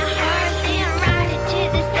on that horse and ride into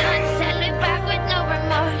the sunset. Look back with no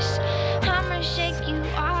remorse. I'ma shake you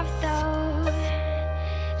off though.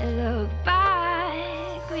 Look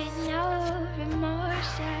back with no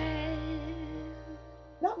remorse.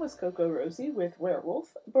 That was Coco Rosie with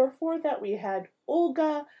Werewolf. Before that, we had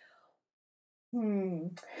Olga.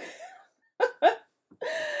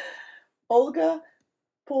 Olga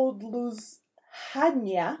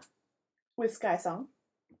Podluzhania with Sky Song.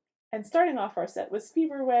 And starting off our set was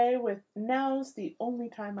Feverway with Now's the Only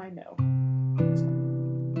Time I Know.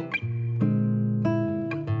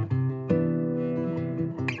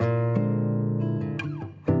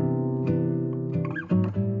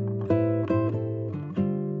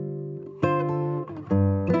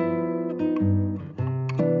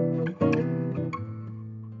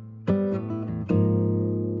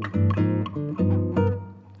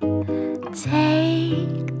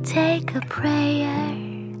 Take a prayer.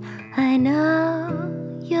 I know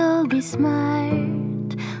you'll be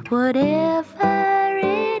smart. Whatever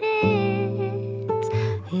it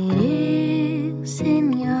is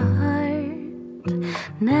in your heart.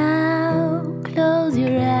 Now close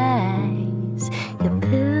your eyes. Your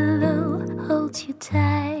pillow holds you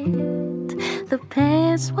tight. The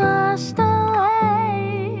pain's washed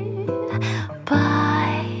away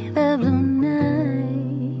by the blue night.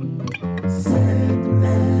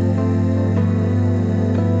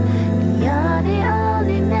 You're the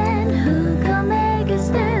only man who can make a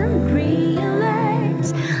stand. Real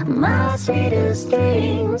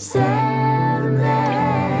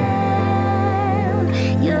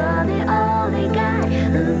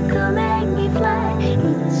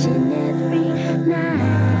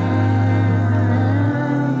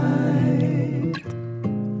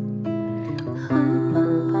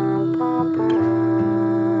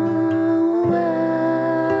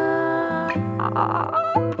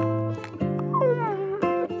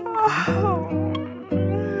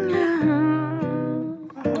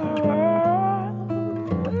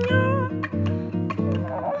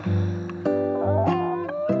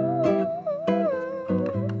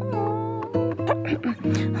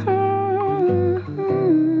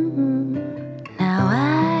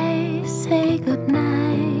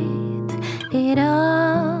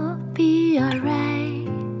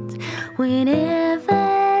Whenever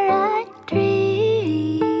I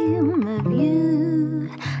dream of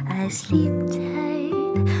you, I sleep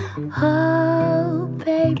tight. Oh,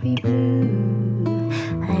 baby blue,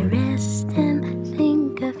 I rest and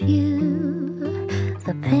think of you.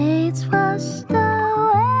 The pain's washed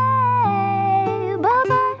away.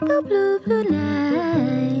 Bye-bye, the blue, blue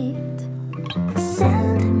night.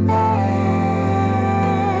 Sandman,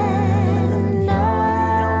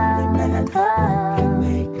 lonely man, can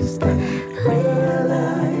make us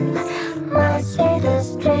realize my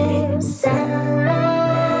sweetest dreams. Sandman,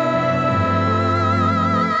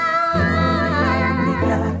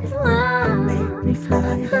 make me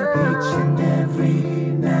fly each and every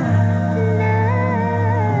night.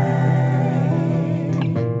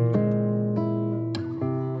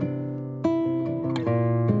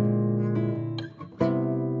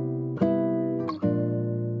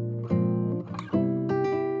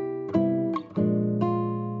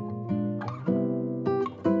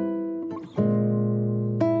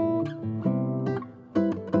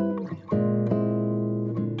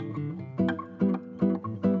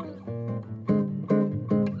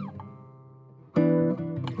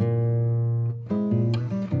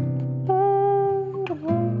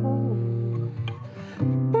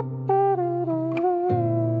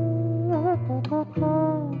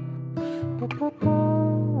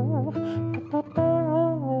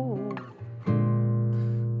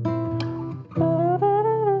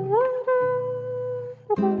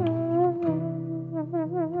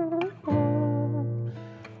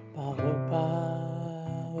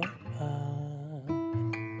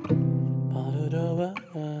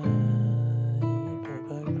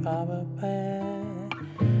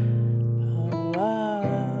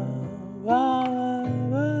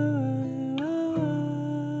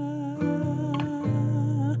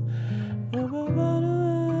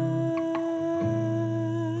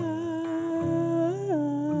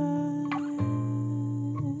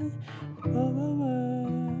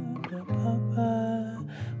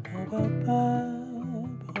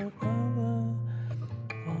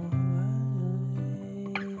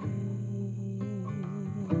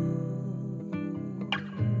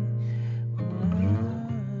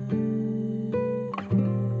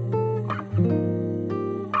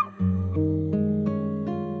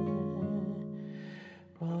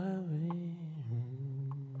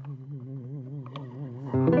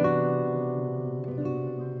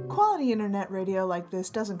 Internet radio like this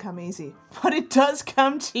doesn't come easy, but it does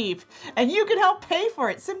come cheap, and you can help pay for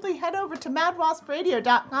it. Simply head over to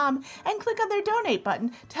madwaspradio.com and click on their donate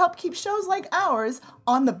button to help keep shows like ours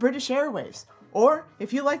on the British airwaves. Or,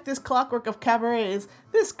 if you like this clockwork of cabarets,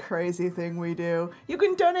 this crazy thing we do, you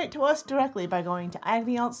can donate to us directly by going to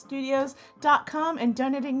agonyaltstudios.com and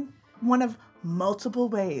donating one of multiple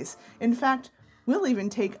ways. In fact, we'll even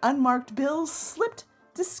take unmarked bills slipped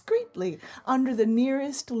discreetly under the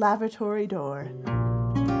nearest lavatory door.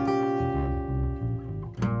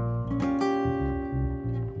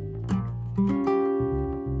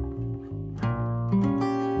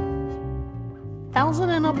 Bouncing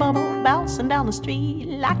in a bubble, bouncing down the street,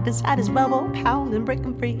 like the slightest bubble, pounding,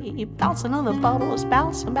 breaking free. Bouncing on the bubbles,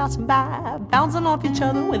 bouncing, bouncing by, bouncing off each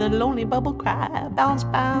other with a lonely bubble cry. Bounce,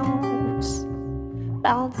 bounce,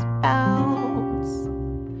 bounce, bounce.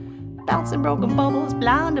 Bouncing broken bubbles,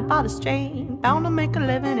 blinded by the strain, bound to make a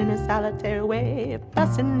living in a solitary way.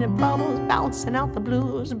 Busting in the bubbles, bouncing out the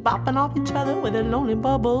blues, bopping off each other with a lonely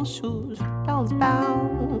bubble shoes. Bounce,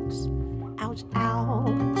 bounce, ouch,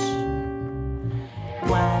 ouch.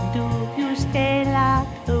 Why do you stay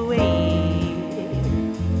locked away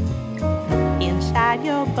inside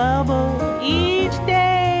your bubble each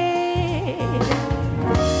day?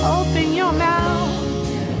 Open your mouth,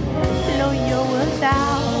 blow your words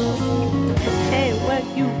out. Say what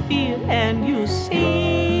you feel and you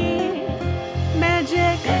see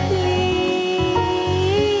magically.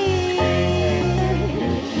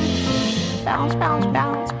 Bounce, bounce,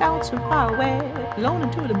 bounce, bouncing far away, blown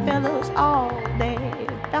into the pillows all day.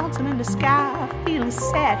 Bouncing in the sky, feeling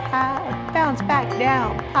sad high. Bounce back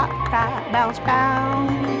down, pop, cry, bounce,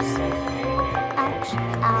 bounce. Ouch,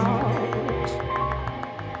 ouch.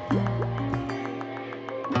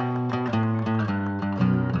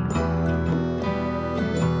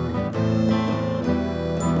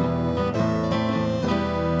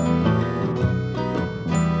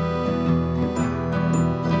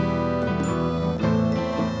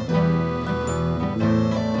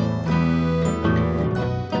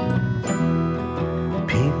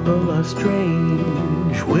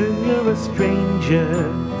 Strange when you're a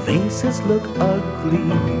stranger. Faces look ugly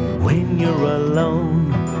when you're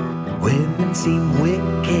alone. Women seem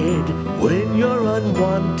wicked when you're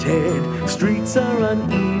unwanted. unwanted. Streets are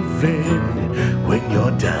uneven when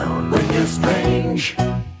you're down, when you're strange.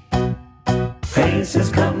 Faces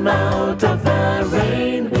come out of the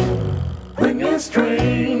rain when you're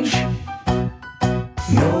strange.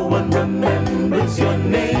 No one remembers your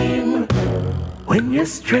name when you're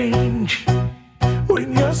strange.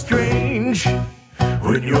 When you're strange.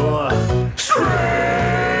 When you're strange.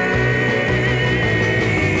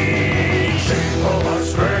 People are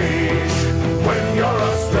strange when you're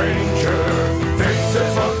a stranger.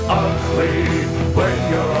 Faces look ugly when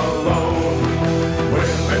you're alone.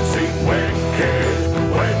 Women seem wicked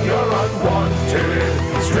when you're unwanted.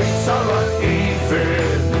 Streets are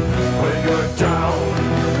uneven when you're down.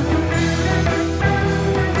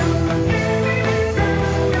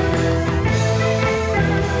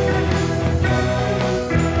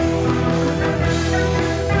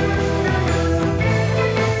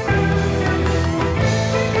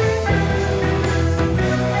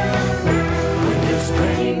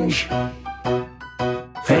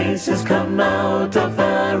 Faces come out of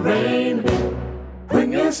the rain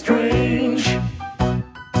when you're strange.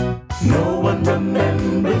 No one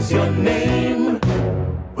remembers your name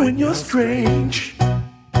when you're strange.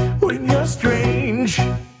 When you're strange.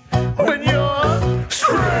 When you're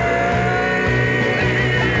strange.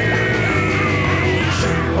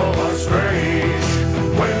 People are strange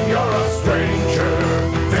when you're a stranger.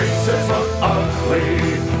 Faces look ugly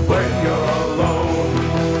when you're alone.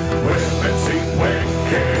 Women seem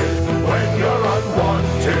wicked when you're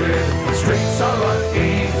unwanted. Streets are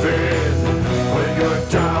uneven when you're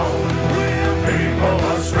down. People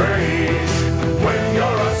are strange when you're a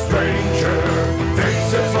stranger.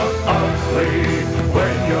 Faces look ugly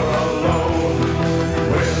when you're alone.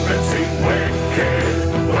 Women seem wicked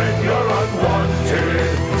when you're unwanted.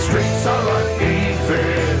 Streets are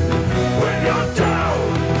uneven when you're down.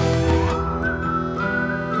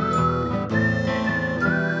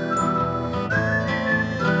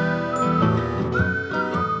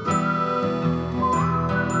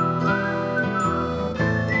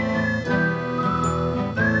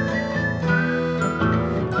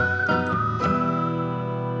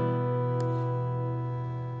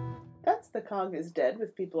 That's The Cog is Dead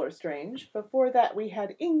with People Are Strange. Before that, we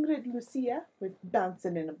had Ingrid Lucia with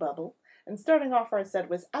Bouncing in a Bubble. And starting off our set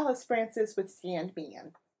was Alice Francis with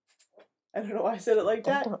Sandman. I don't know why I said it like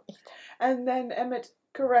that. And then Emmett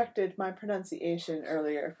corrected my pronunciation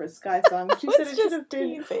earlier for Sky Song. She said it should have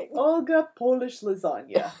been Olga Polish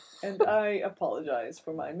Lasagna. And I apologize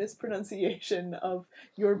for my mispronunciation of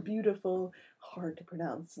your beautiful, hard to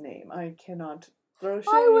pronounce name. I cannot throw shade.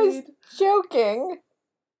 I was joking.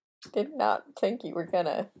 Did not think you were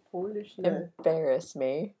gonna embarrass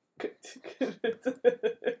me.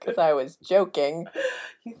 Because I was joking.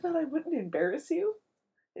 You thought I wouldn't embarrass you?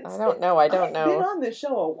 I don't know. I don't know. I've been on this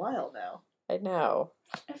show a while now. I know.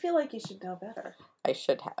 I feel like you should know better. I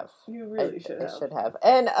should have. You really should have. I should have.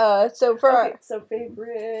 And so for our... So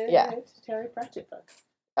favorite Terry Pratchett book.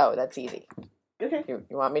 Oh, that's easy. Okay. You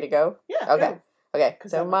want me to go? Yeah. Okay. Go. Okay.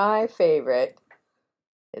 So my favorite,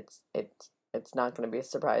 it's not going to be a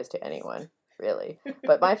surprise to anyone, really.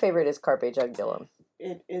 But my favorite is Carpe Jugdillum.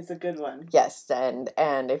 It is a good one. Yes, and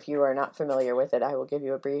if you are not familiar with it, I will give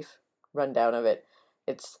you a brief rundown of it.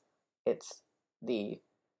 It's the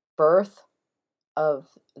birth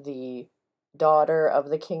of the daughter of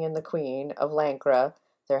the king and the queen of Lancre.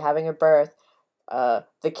 They're having a birth.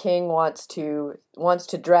 The king wants to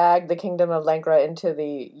drag the kingdom of Lancre into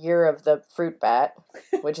the year of the fruit bat,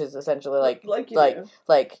 which is essentially like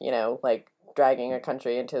dragging a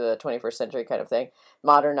country into the 21st century kind of thing,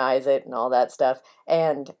 modernize it and all that stuff.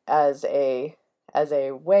 And as a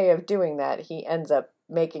way of doing that, he ends up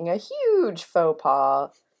making a huge faux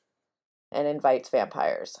pas and invites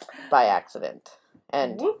vampires by accident.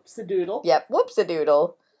 And whoops-a-doodle. Yep,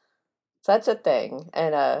 whoops-a-doodle. Such a thing.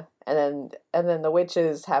 And then the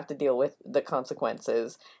witches have to deal with the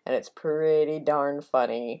consequences, and it's pretty darn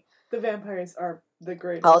funny. The vampires are the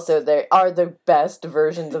greatest. Also, they are the best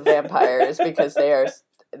versions of vampires because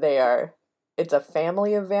they are. It's a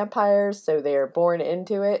family of vampires, so they are born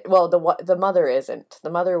into it. Well, the mother isn't. The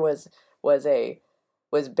mother was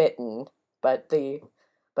bitten, but the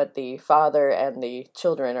father and the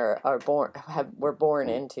children were born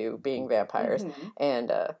into being vampires, and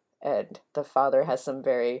the father has some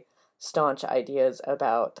very staunch ideas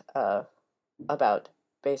about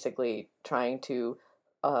basically trying to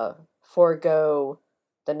forego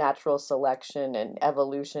the natural selection and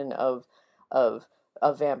evolution of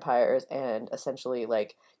vampires, and essentially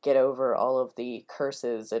like get over all of the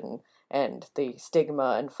curses and the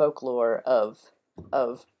stigma and folklore of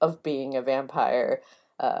being a vampire.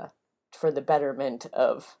 for the betterment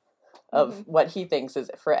of what he thinks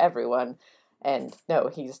is for everyone. And no,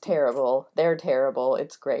 he's terrible. They're terrible.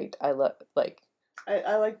 It's great. I love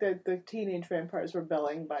I like that the teenage vampires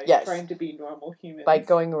rebelling by Yes. trying to be normal humans. by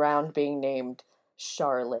going around being named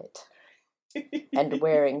Charlotte and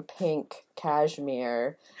wearing pink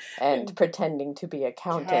cashmere and pretending to be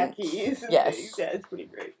accountants. Khakis and Yes. things. Yeah, it's pretty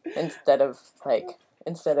great. Instead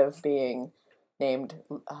of being named,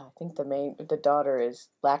 I think the daughter is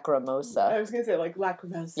Lacrimosa. I was gonna say like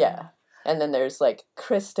Lacrimosa. Yeah. And then there's like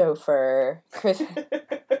Christopher,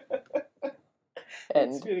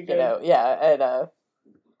 and pretty you good. know, yeah, and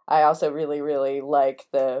I also really, really like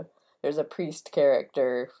there's a priest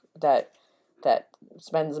character that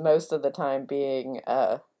spends most of the time being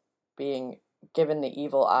given the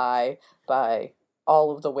evil eye by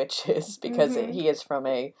all of the witches because he is from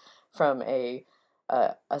a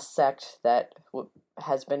sect that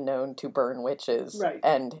has been known to burn witches, Right.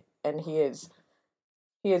 and he is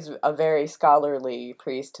a very scholarly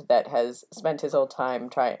priest that has spent his whole time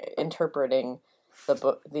interpreting the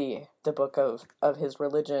book of his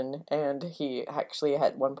religion, and he actually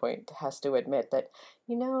at one point has to admit that,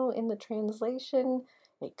 in the translation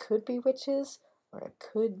it could be witches or it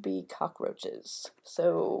could be cockroaches.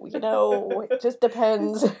 So, it just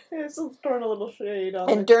depends. It's throwing a little shade on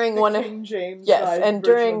And during the one of King James and version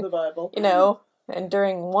during of the Bible. And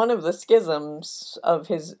during one of the schisms of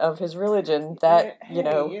his religion, that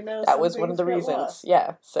that was one of the reasons. Lost.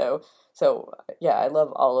 Yeah. So yeah, I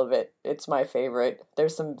love all of it. It's my favorite.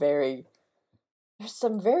 There's some very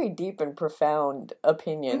deep and profound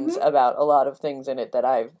opinions about a lot of things in it that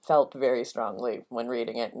I felt very strongly when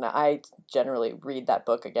reading it, and I generally read that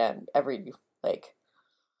book again every like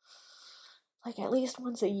at least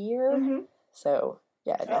once a year. So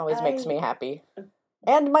yeah, it always makes me happy.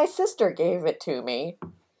 And my sister gave it to me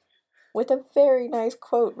with a very nice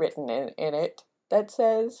quote written in it that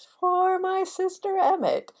says, "For my sister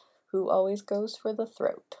Emmett, who always goes for the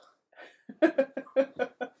throat."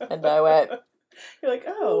 And I went, You're like,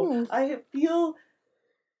 oh, I feel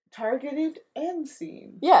targeted and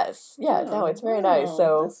seen. yes, yeah, no, it's very nice.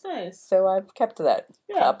 So That's nice. So I've kept that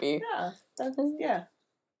copy. Yeah, I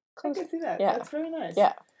can see that. Yeah. That's very nice.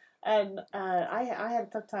 Yeah. And I had a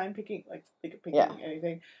tough time picking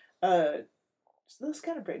anything. This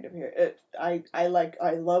kind of brain up here.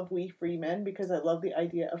 I love We Free Men because I love the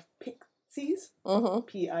idea of pixies.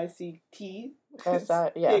 P-I-C-T. That's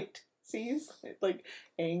that, yeah. Pixies, like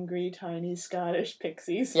angry, tiny Scottish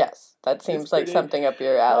pixies. Yes, that seems It's like pretty- something up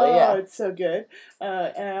your alley. Yeah. it's so good.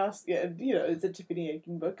 And I also, it's a Tiffany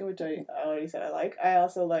Aching book, which I already said I like. I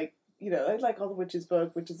also like, I like all the Witches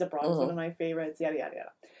book, Witches Abroad is one of my favorites, yada, yada,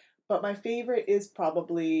 yada. But my favorite is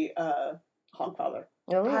probably Hogfather.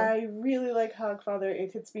 Oh. I really like Hogfather.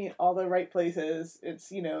 It hits me in all the right places. It's,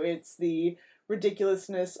 it's the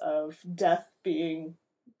ridiculousness of death being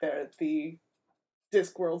the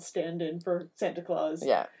Discworld stand-in for Santa Claus.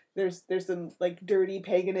 Yeah. There's some like dirty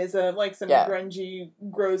paganism, like some Yeah. grungy,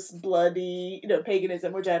 gross, bloody,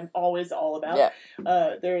 paganism, which I'm always all about.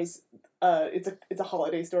 Yeah. There's it's a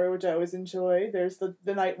holiday story, which I always enjoy. There's the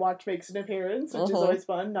Night Watch makes an appearance, which is always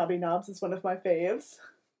fun. Nobby Knobs is one of my faves.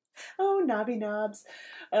 Oh, Nobby Knobs.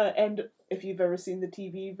 And if you've ever seen the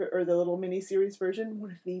TV or the little mini-series version,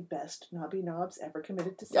 one of the best Nobby Knobs ever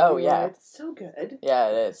committed to cellulite. Oh, yeah. It's so good. Yeah,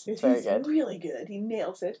 it is. It's very He's good. really good. He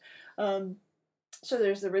nails it. So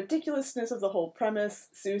there's the ridiculousness of the whole premise.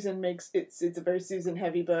 Susan makes it's a very Susan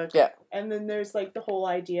heavy book. Yeah. And then there's like the whole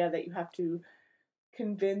idea that you have to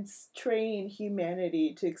train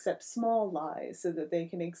humanity to accept small lies so that they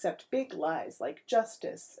can accept big lies like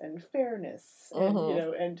justice and fairness and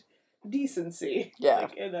and decency. Yeah.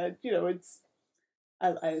 It's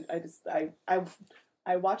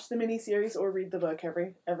I watch the miniseries or read the book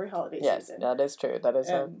every holiday Yes, season. that is true. That is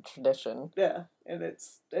a And- tradition. Yeah, and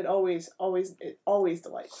it always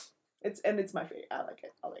delights. It's my favorite. I like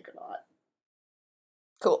it a lot.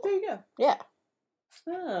 Cool. There you go. Yeah.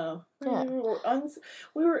 Oh, Yeah.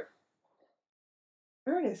 we were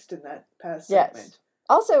earnest in that past Yes. segment.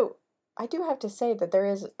 Also, I do have to say that there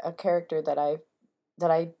is a character that I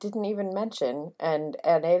didn't even mention, and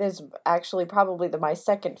it is actually probably my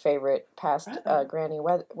second favorite past Granny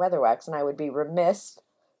Weatherwax, and I would be remiss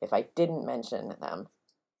if I didn't mention them.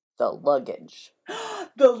 The luggage.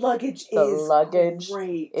 The luggage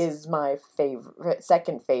great. Is my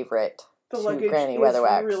second favorite. The to luggage Granny is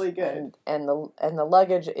Weatherwax, really good. and the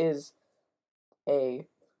luggage is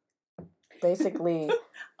basically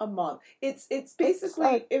a month. It's basically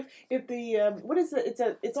like- if the what is it?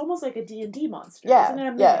 It's almost like a D&D monster. Yeah, Isn't it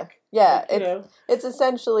a yeah, mimic? yeah. Like, It's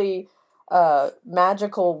essentially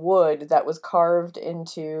magical wood that was carved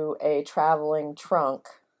into a traveling trunk,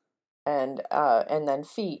 and then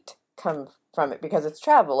feet come from it because it's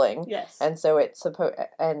traveling. Yes. And so it's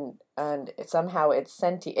and somehow it's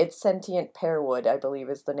sentient pearwood, I believe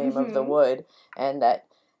is the name of the wood, and that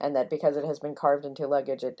because it has been carved into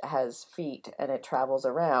luggage, it has feet and it travels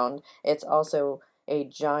around. It's also a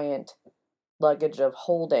giant luggage of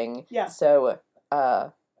holding. Yeah. So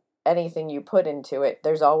anything you put into it,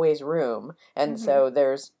 there's always room, and so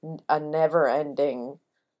there's a never-ending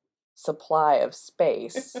supply of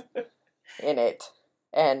space in it.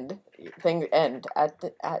 And at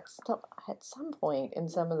some point in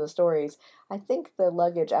some of the stories, I think the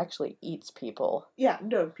luggage actually eats people. Yeah,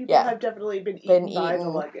 no, people have definitely been eaten by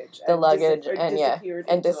the luggage.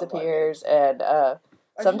 And disappears, and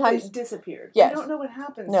sometimes disappeared. Yes. You don't know what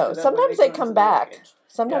happens. No, to them sometimes when they come back. luggage.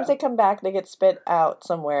 Sometimes they come back. They get spit out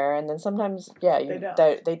somewhere, and then sometimes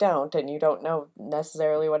they don't, and you don't know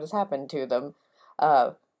necessarily what has happened to them.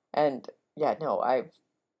 I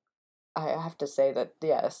have to say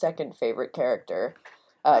that second favorite character.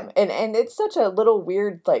 And it's such a little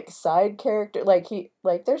weird like side character.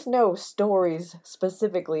 There's no stories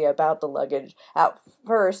specifically about the luggage. At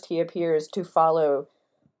first, he appears to follow.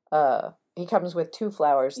 He comes with Two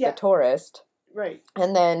Flowers, the tourist, right?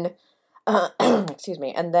 And then, excuse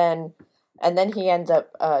me, and then he ends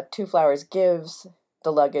up. Two Flowers gives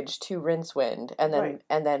the luggage to Rincewind,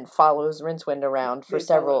 and then follows Rincewind around for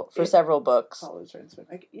several books. Follows Rincewind.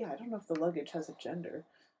 I don't know if the luggage has a gender.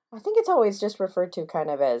 I think it's always just referred to kind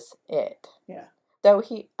of as it. Yeah. Though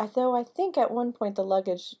I think at one point the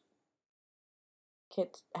luggage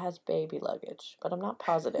has baby luggage, but I'm not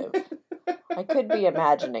positive. I could be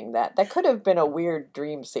imagining that. That could have been a weird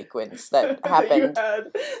dream sequence that happened.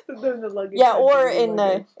 The luggage. Yeah, or in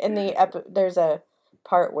the there's a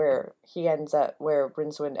part where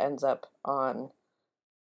Rincewind ends up on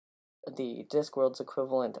the Discworld's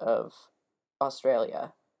equivalent of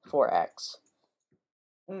Australia, 4X.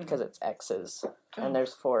 Because it's X's, and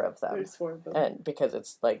there's 4 of them. There's 4 of them. And because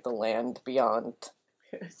it's like the land beyond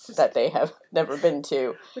that they have never been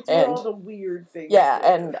to. It's all the weird things. Yeah,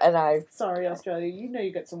 and I... Sorry, Australia,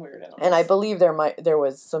 you got some weird animals. And I believe there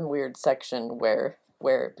was some weird section where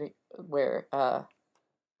the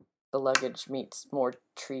luggage meets more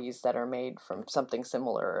trees that are made from something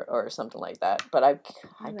similar or something like that. But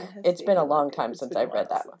it's been a long time since I've read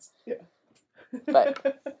that one. Yeah.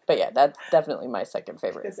 but yeah, that's definitely my second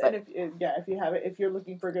favorite. Yes, and if you're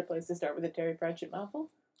looking for a good place to start with a Terry Pratchett novel,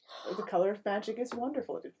 The Color of Magic is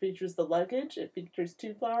wonderful. It features the luggage, it features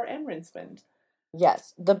Two Flower and Rincewind.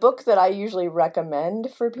 Yes, the book that I usually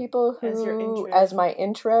recommend for people as my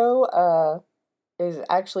intro is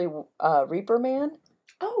actually Reaper Man.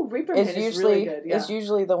 Oh, Reaper Man is really good. Yeah. Is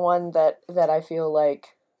usually the one that I feel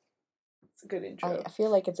like. A good intro. I feel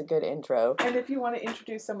like it's a good intro. And if you want to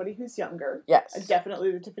introduce somebody who's younger, yes,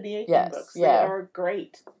 definitely the Tiffany Aiken books. They are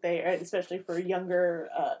great. They are, especially for younger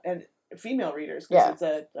and female readers, because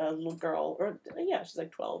it's a little girl, or she's like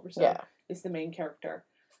 12 or so. Yeah, is the main character,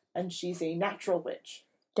 and she's a natural witch.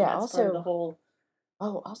 Yeah, also part of the whole.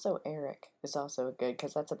 Oh, also Eric is also good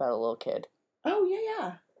because that's about a little kid. Oh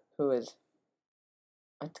yeah. Who is?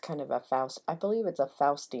 It's kind of I believe it's a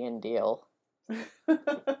Faustian deal.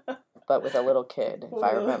 But with a little kid, if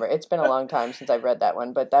I remember. It's been a long time since I've read that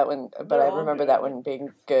one, but I remember that one being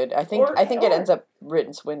good. I think it ends up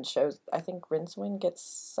Rincewind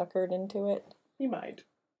gets suckered into it. He might.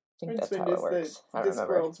 I think that's how it works. I don't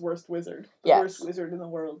remember. World's worst wizard. The worst wizard in the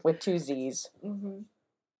world. With 2 Z's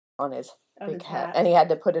on his big hat. hat. And he had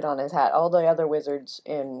to put it on his hat. All the other wizards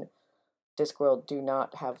in Discworld do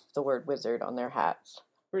not have the word wizard on their hats.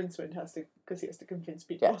 Rincewind because he has to convince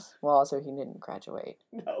people. Yes. Well, also he didn't graduate.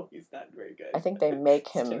 No, he's not very good. I think they make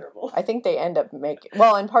him. Terrible. I think they end up making.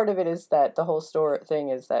 Well, and part of it is that the whole thing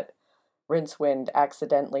is that Rincewind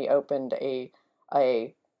accidentally opened a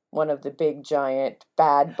one of the big giant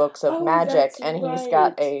bad books of magic, and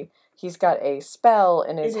he's got a spell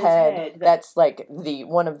in his head that's like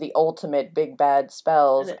one of the ultimate big bad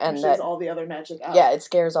spells, and that all the other magic out. Yeah, it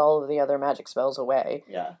scares all of the other magic spells away.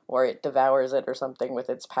 Yeah, or it devours it or something with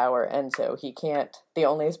its power, and so he can't. The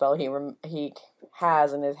only spell he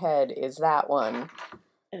has in his head is that one,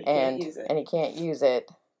 and he can't use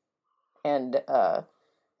it, and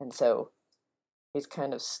so he's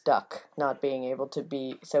kind of stuck, not being able to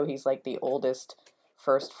be. So he's like the oldest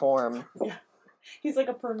first form. Yeah. He's like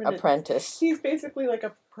a permanent apprentice. He's basically like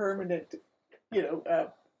a permanent,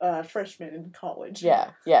 freshman in college. Yeah.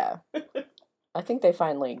 I think they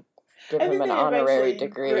finally give him an honorary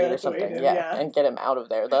degree or something. Yeah, and get him out of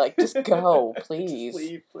there. They're like, just go, please. Just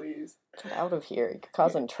leave, please. Get out of here. You're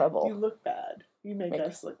causing trouble. You look bad. You make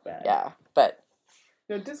us look bad. Yeah, but...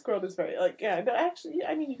 No, Discworld is very, like, yeah, no, actually,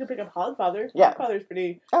 I mean, you can pick up Hogfather. Yeah. Hogfather's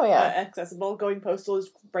pretty accessible. Going Postal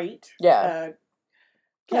is great. Yeah.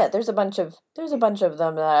 Yeah, there's a bunch of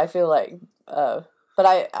them that I feel like, but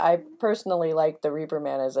I personally like The Reaper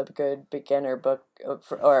Man as a good beginner book,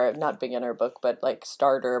 or not beginner book, but like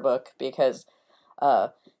starter book, because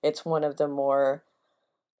it's one of the more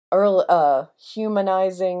early,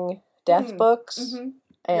 humanizing death books,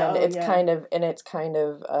 and it's kind of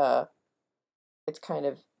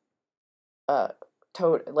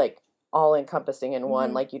like all encompassing in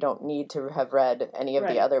one. Like, you don't need to have read any of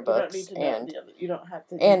the other books, you don't have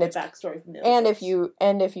to know the backstory from the other books.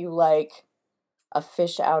 if you like a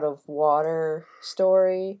fish out of water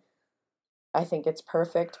story, I think it's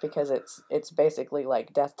perfect, because it's basically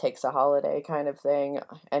like Death Takes a Holiday kind of thing,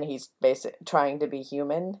 and he's trying to be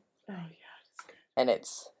human. Oh yeah, that's good. And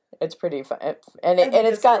it's pretty fun, and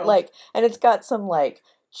it's got some like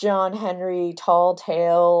John Henry tall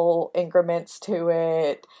tale increments to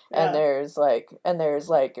it, and there's like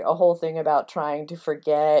a whole thing about trying to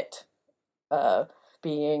forget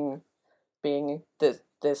being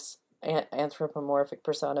this anthropomorphic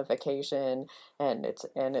personification, and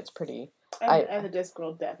it's pretty. And the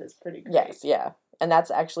Discworld death is pretty great. Yes, yeah, and that's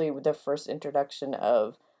actually the first introduction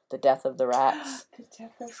of the death of the rats. The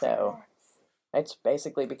death of so the rats. It's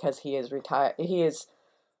basically because he is retired. He is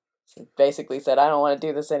basically said, I don't want to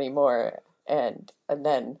do this anymore, and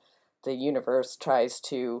then the universe tries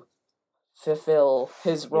to fulfill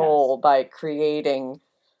his role by creating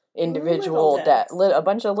individual a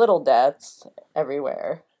bunch of little deaths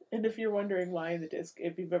everywhere. And if you're wondering why in the disc,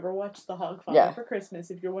 if you've ever watched The Hogfather for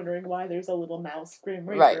Christmas, if you're wondering why there's a little mouse Grim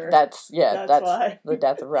Reaper, right? That's why. The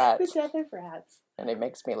death of rats. The death of rats. And it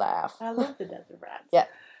makes me laugh. I love the death of rats. Yeah.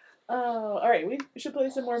 Oh, all right. We should play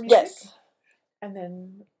some more music. Yes. And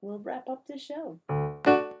then we'll wrap up the show.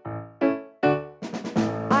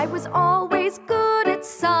 I was always good at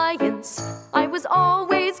science. I was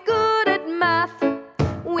always good at math.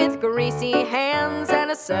 With greasy hands and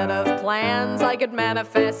a set of plans, I could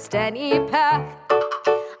manifest any path.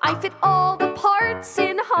 I fit all the parts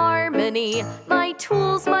in harmony, my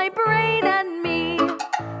tools, my brain, and me.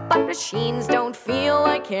 But machines don't feel,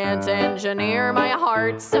 I can't engineer my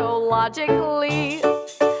heart so logically.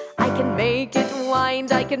 I can make it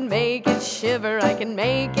wind, I can make it shiver, I can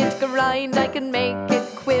make it grind, I can make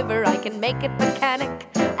it quiver, I can make it mechanic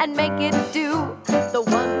and make it do. The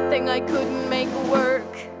one thing I couldn't make work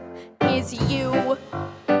is you.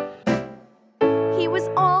 He was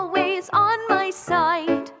always on my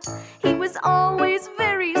side, he was always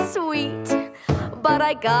very sweet. But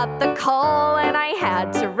I got the call and I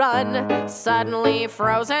had to run, suddenly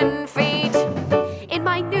frozen feet. In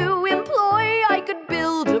my new employ, I could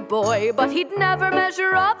build a boy, but he'd never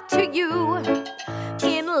measure up to you.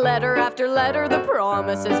 In letter after letter, the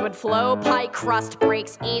promises would flow. Pie crust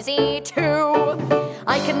breaks easy too.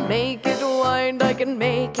 I can make it wind, I can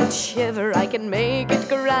make it shiver, I can make it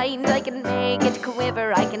grind, I can make it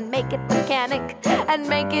quiver, I can make it mechanic and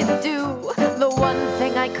make it do. The one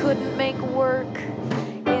thing I couldn't make work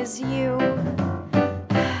is you.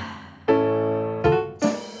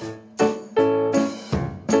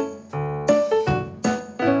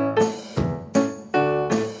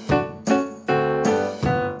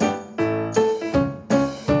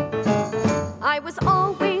 I was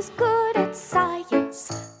always good at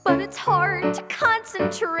science, but it's hard to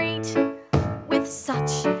concentrate with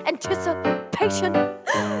such anticipation.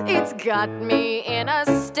 It's got me in a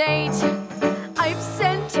state. I've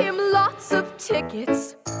sent him lots of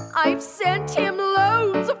tickets. I've sent him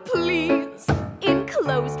loads of pleas.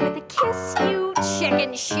 Enclosed with a kiss, you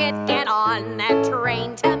chicken shit, get on that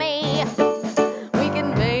train to me. We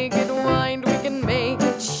can make it wind, we can make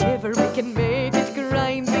it shiver, we can make it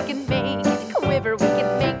grind, we can make it quiver, we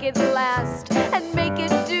can make it last and make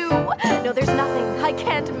it do. No, there's nothing I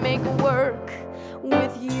can't make work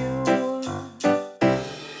with you.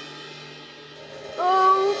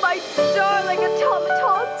 Oh, my darling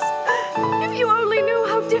automatons, if you only knew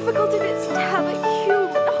how difficult it is to have a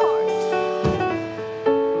human heart.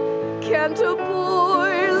 Can't a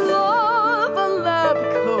boy love a lab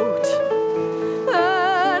coat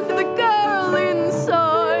and the girl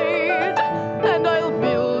inside? And I'll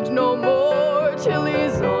build no more till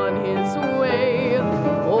he's on his way,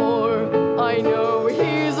 or I know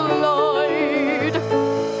he's lied.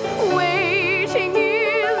 Waiting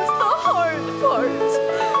is the hard part,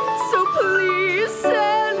 so please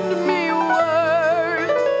send me word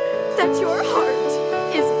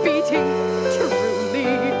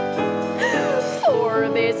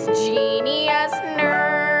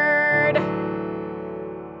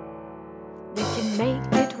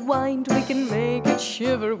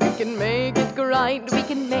shiver, we can make it grind, we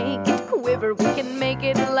can make it quiver, we can make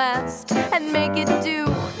it last and make it do.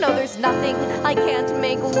 No, there's nothing I can't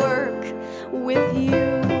make work with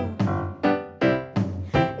you.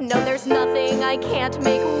 No, there's nothing I can't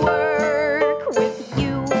make work with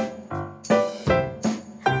you.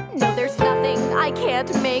 No, there's nothing I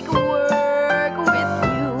can't make work with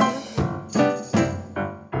you.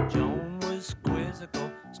 Joan was quizzical,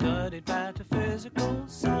 studied metaphysical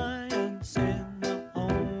science in the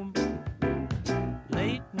home.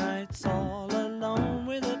 Late nights all alone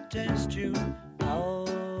with a test tube. Oh,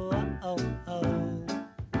 oh, oh.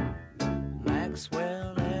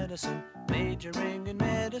 Maxwell Edison, majoring in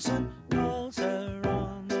medicine, calls her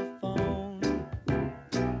on the phone.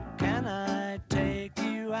 Can I take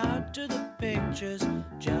you out to the pictures,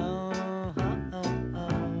 Joan?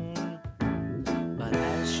 But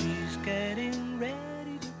as she's getting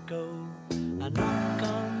ready to go, a knock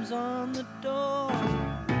comes on the door.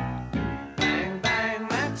 Bang, bang,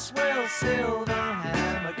 Maxwell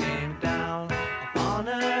Silverhammer came down upon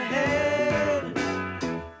her head.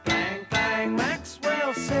 Bang, bang,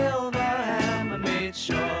 Maxwell Silverhammer made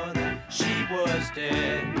sure that she was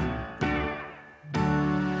dead.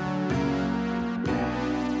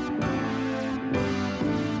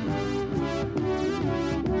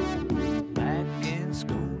 Back in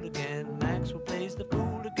school again, Maxwell plays the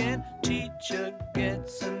fool again. Teacher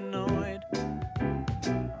gets annoyed,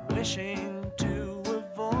 wishing to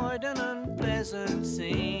avoid an unpleasant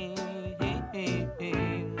scene.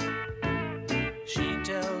 She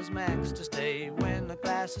tells Max to stay when the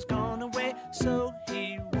class has gone away, so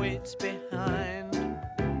he waits behind,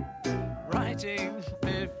 writing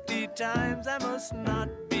 50 times, I must not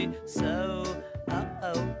be so. Oh,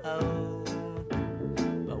 oh, oh.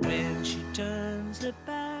 But when she turns her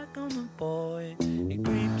back on the boy, he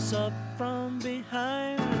creeps up from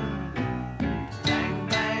behind. Bang,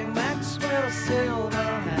 bang, Maxwell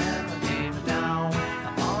Silverhammer came down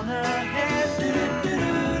upon her head.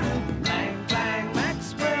 Do-do-do-do-do. Bang, bang,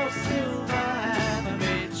 Maxwell Silverhammer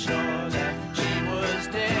made sure that she was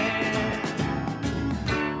dead.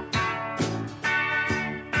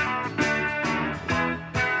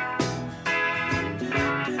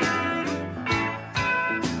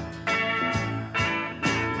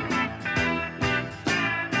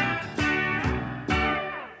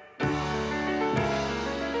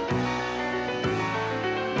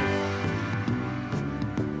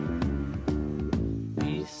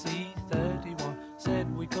 PC 31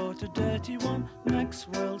 said we caught a dirty one.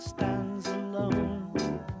 Maxwell stands alone,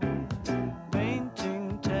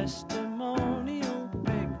 painting testimonial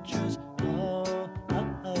pictures. Oh, oh,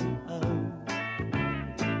 oh, oh.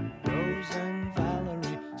 Rose and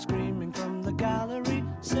Valerie screaming from the gallery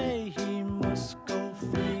say he must go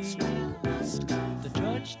free. The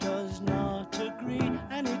judge does not agree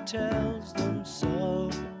and he tells them so.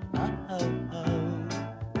 Oh, oh, oh.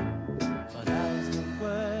 But as the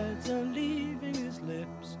words are leaving his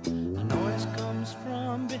lips, a noise comes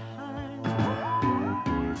from behind.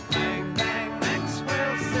 Bang, bang,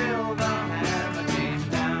 Maxwell Silverhammer came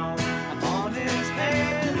down upon his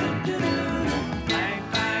head. Bang,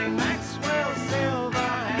 bang, Maxwell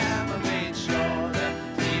Silverhammer made sure that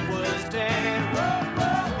he was dead. Whoa,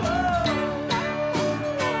 whoa,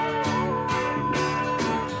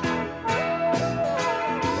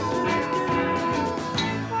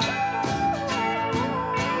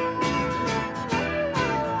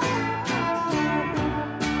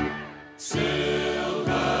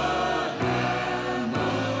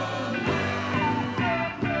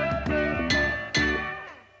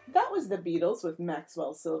 That was the Beatles with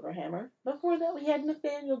Maxwell Silverhammer. Before that, we had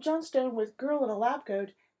Nathaniel Johnstone with Girl in a Lab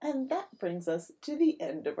Coat, and that brings us to the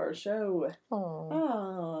end of our show.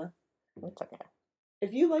 Oh, That's okay.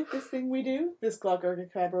 If you like this thing we do, this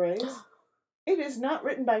Clockwork Cabarets, it is not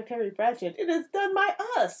written by Terry Pratchett. It is done by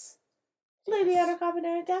us, Lady Anna Carpenter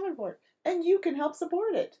and Davenport, and you can help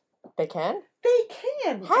support it. They can? They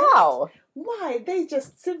can. How? Why? They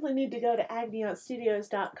just simply need to go to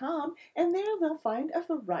agneontstudios.com, and there they'll find a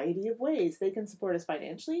variety of ways they can support us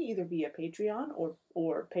financially, either via Patreon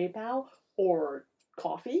or PayPal or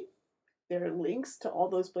Coffee. There are links to all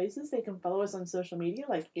those places. They can follow us on social media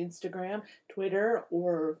like Instagram, Twitter,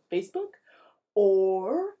 or Facebook,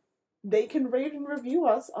 or they can rate and review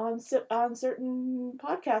us on certain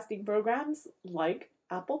podcasting programs like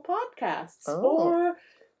Apple Podcasts or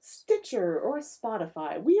Stitcher or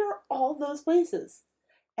Spotify. We are all those places.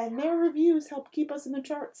 And their reviews help keep us in the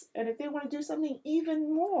charts. And if they want to do something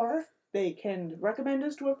even more, they can recommend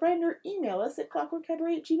us to a friend or email us at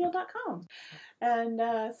clockworkcabaret@gmail.com. And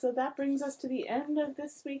so that brings us to the end of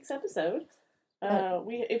this week's episode.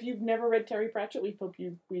 If you've never read Terry Pratchett, we hope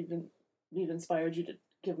we've inspired you to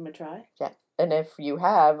give him a try. Yeah, and if you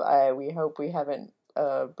have, we hope we haven't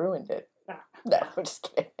ruined it. No, I'm just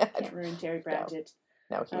kidding. Can't ruin Terry Pratchett.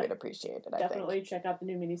 No, he would appreciate it, I think. Definitely check out the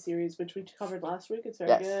new miniseries, which we covered last week. It's very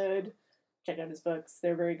Yes. good. Check out his books;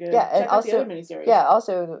 they're very good. Yeah, and check out also the other miniseries. Yeah,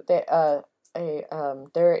 also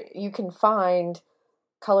there you can find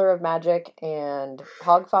Color of Magic and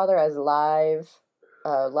Hogfather as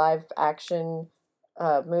live action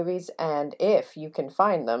movies, and if you can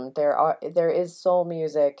find them, there is soul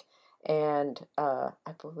music, and I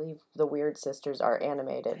believe the Weird Sisters are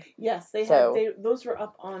animated. Yes, those were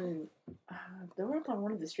up on. They were up on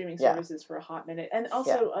one of the streaming services for a hot minute, and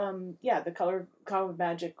also, the Color of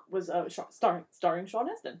Magic was starring Sean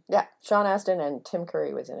Astin. Yeah, Sean Astin and Tim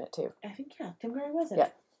Curry was in it too. I think Tim Curry was in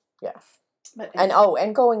it. Yeah. But,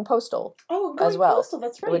 and Going Postal. Oh, Going as well, Postal.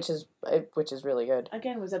 That's right. Which is really good.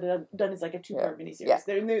 Again, was done as like a 2-part miniseries. Yeah.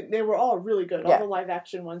 They were all really good. Yeah. All the live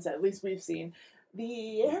action ones that at least we've seen.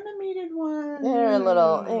 The animated ones. They're a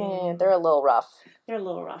little rough. They're a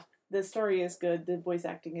little rough. The story is good. The voice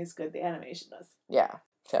acting is good. The animation is. Yeah.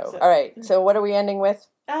 So all right. So what are we ending with?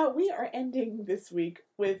 We are ending this week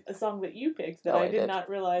with a song that you picked that I did not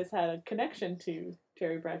realize had a connection to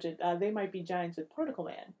Terry Pratchett. They Might Be Giants with Particle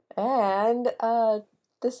Man. And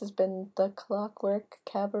this has been the Clockwork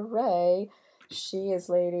Cabaret. She is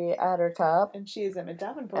Lady Addercup. And she is Emma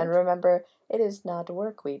Davenport. And remember, it is not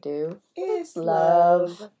work we do. It's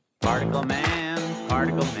love. Particle Man,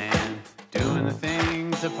 doing the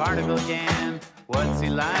things a particle can. What's he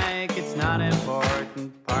like? It's not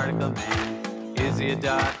important. Particle Man, is he a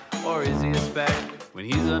dot or is he a speck? When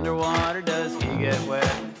he's underwater, does he get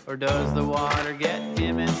wet? Or does the water get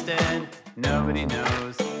him instead? Nobody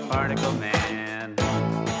knows. Particle Man.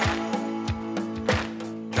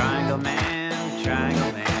 Triangle Man,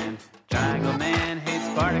 Triangle Man. Triangle Man hates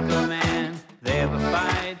Particle Man. They have a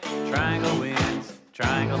fight. Triangle wins.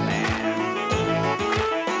 Triangle Man.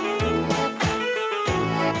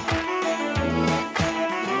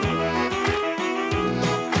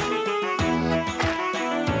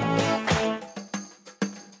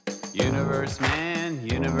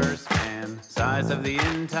 Universe man, size of the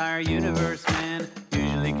entire universe man,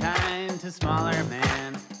 usually kind to smaller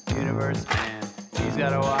man, universe man, he's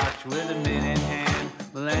got a watch with a minute hand,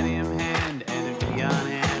 millennium hand, and a peon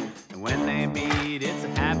hand, and when they meet it's a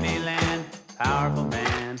happy land, powerful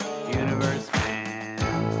man, universe man.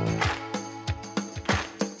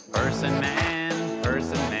 Person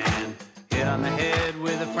man, hit on the head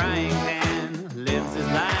with a frying pan, lives his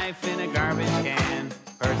life in a garbage can,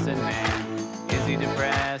 person man. Is he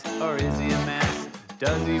depressed or is he a mess?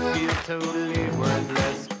 Does he feel totally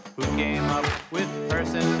worthless? Who came up with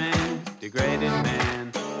person man? Degraded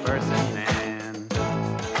man, person man.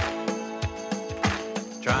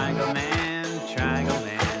 Triangle man, Triangle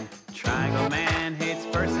man. Triangle man hates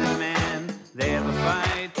person man. They have a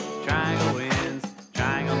fight, Triangle wins,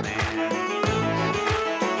 Triangle man.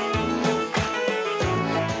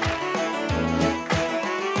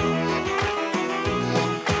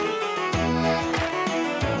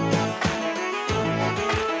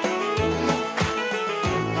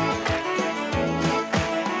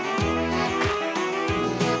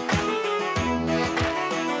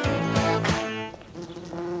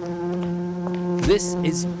 This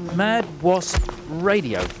is Mad Wasp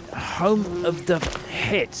Radio, home of the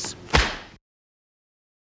hits.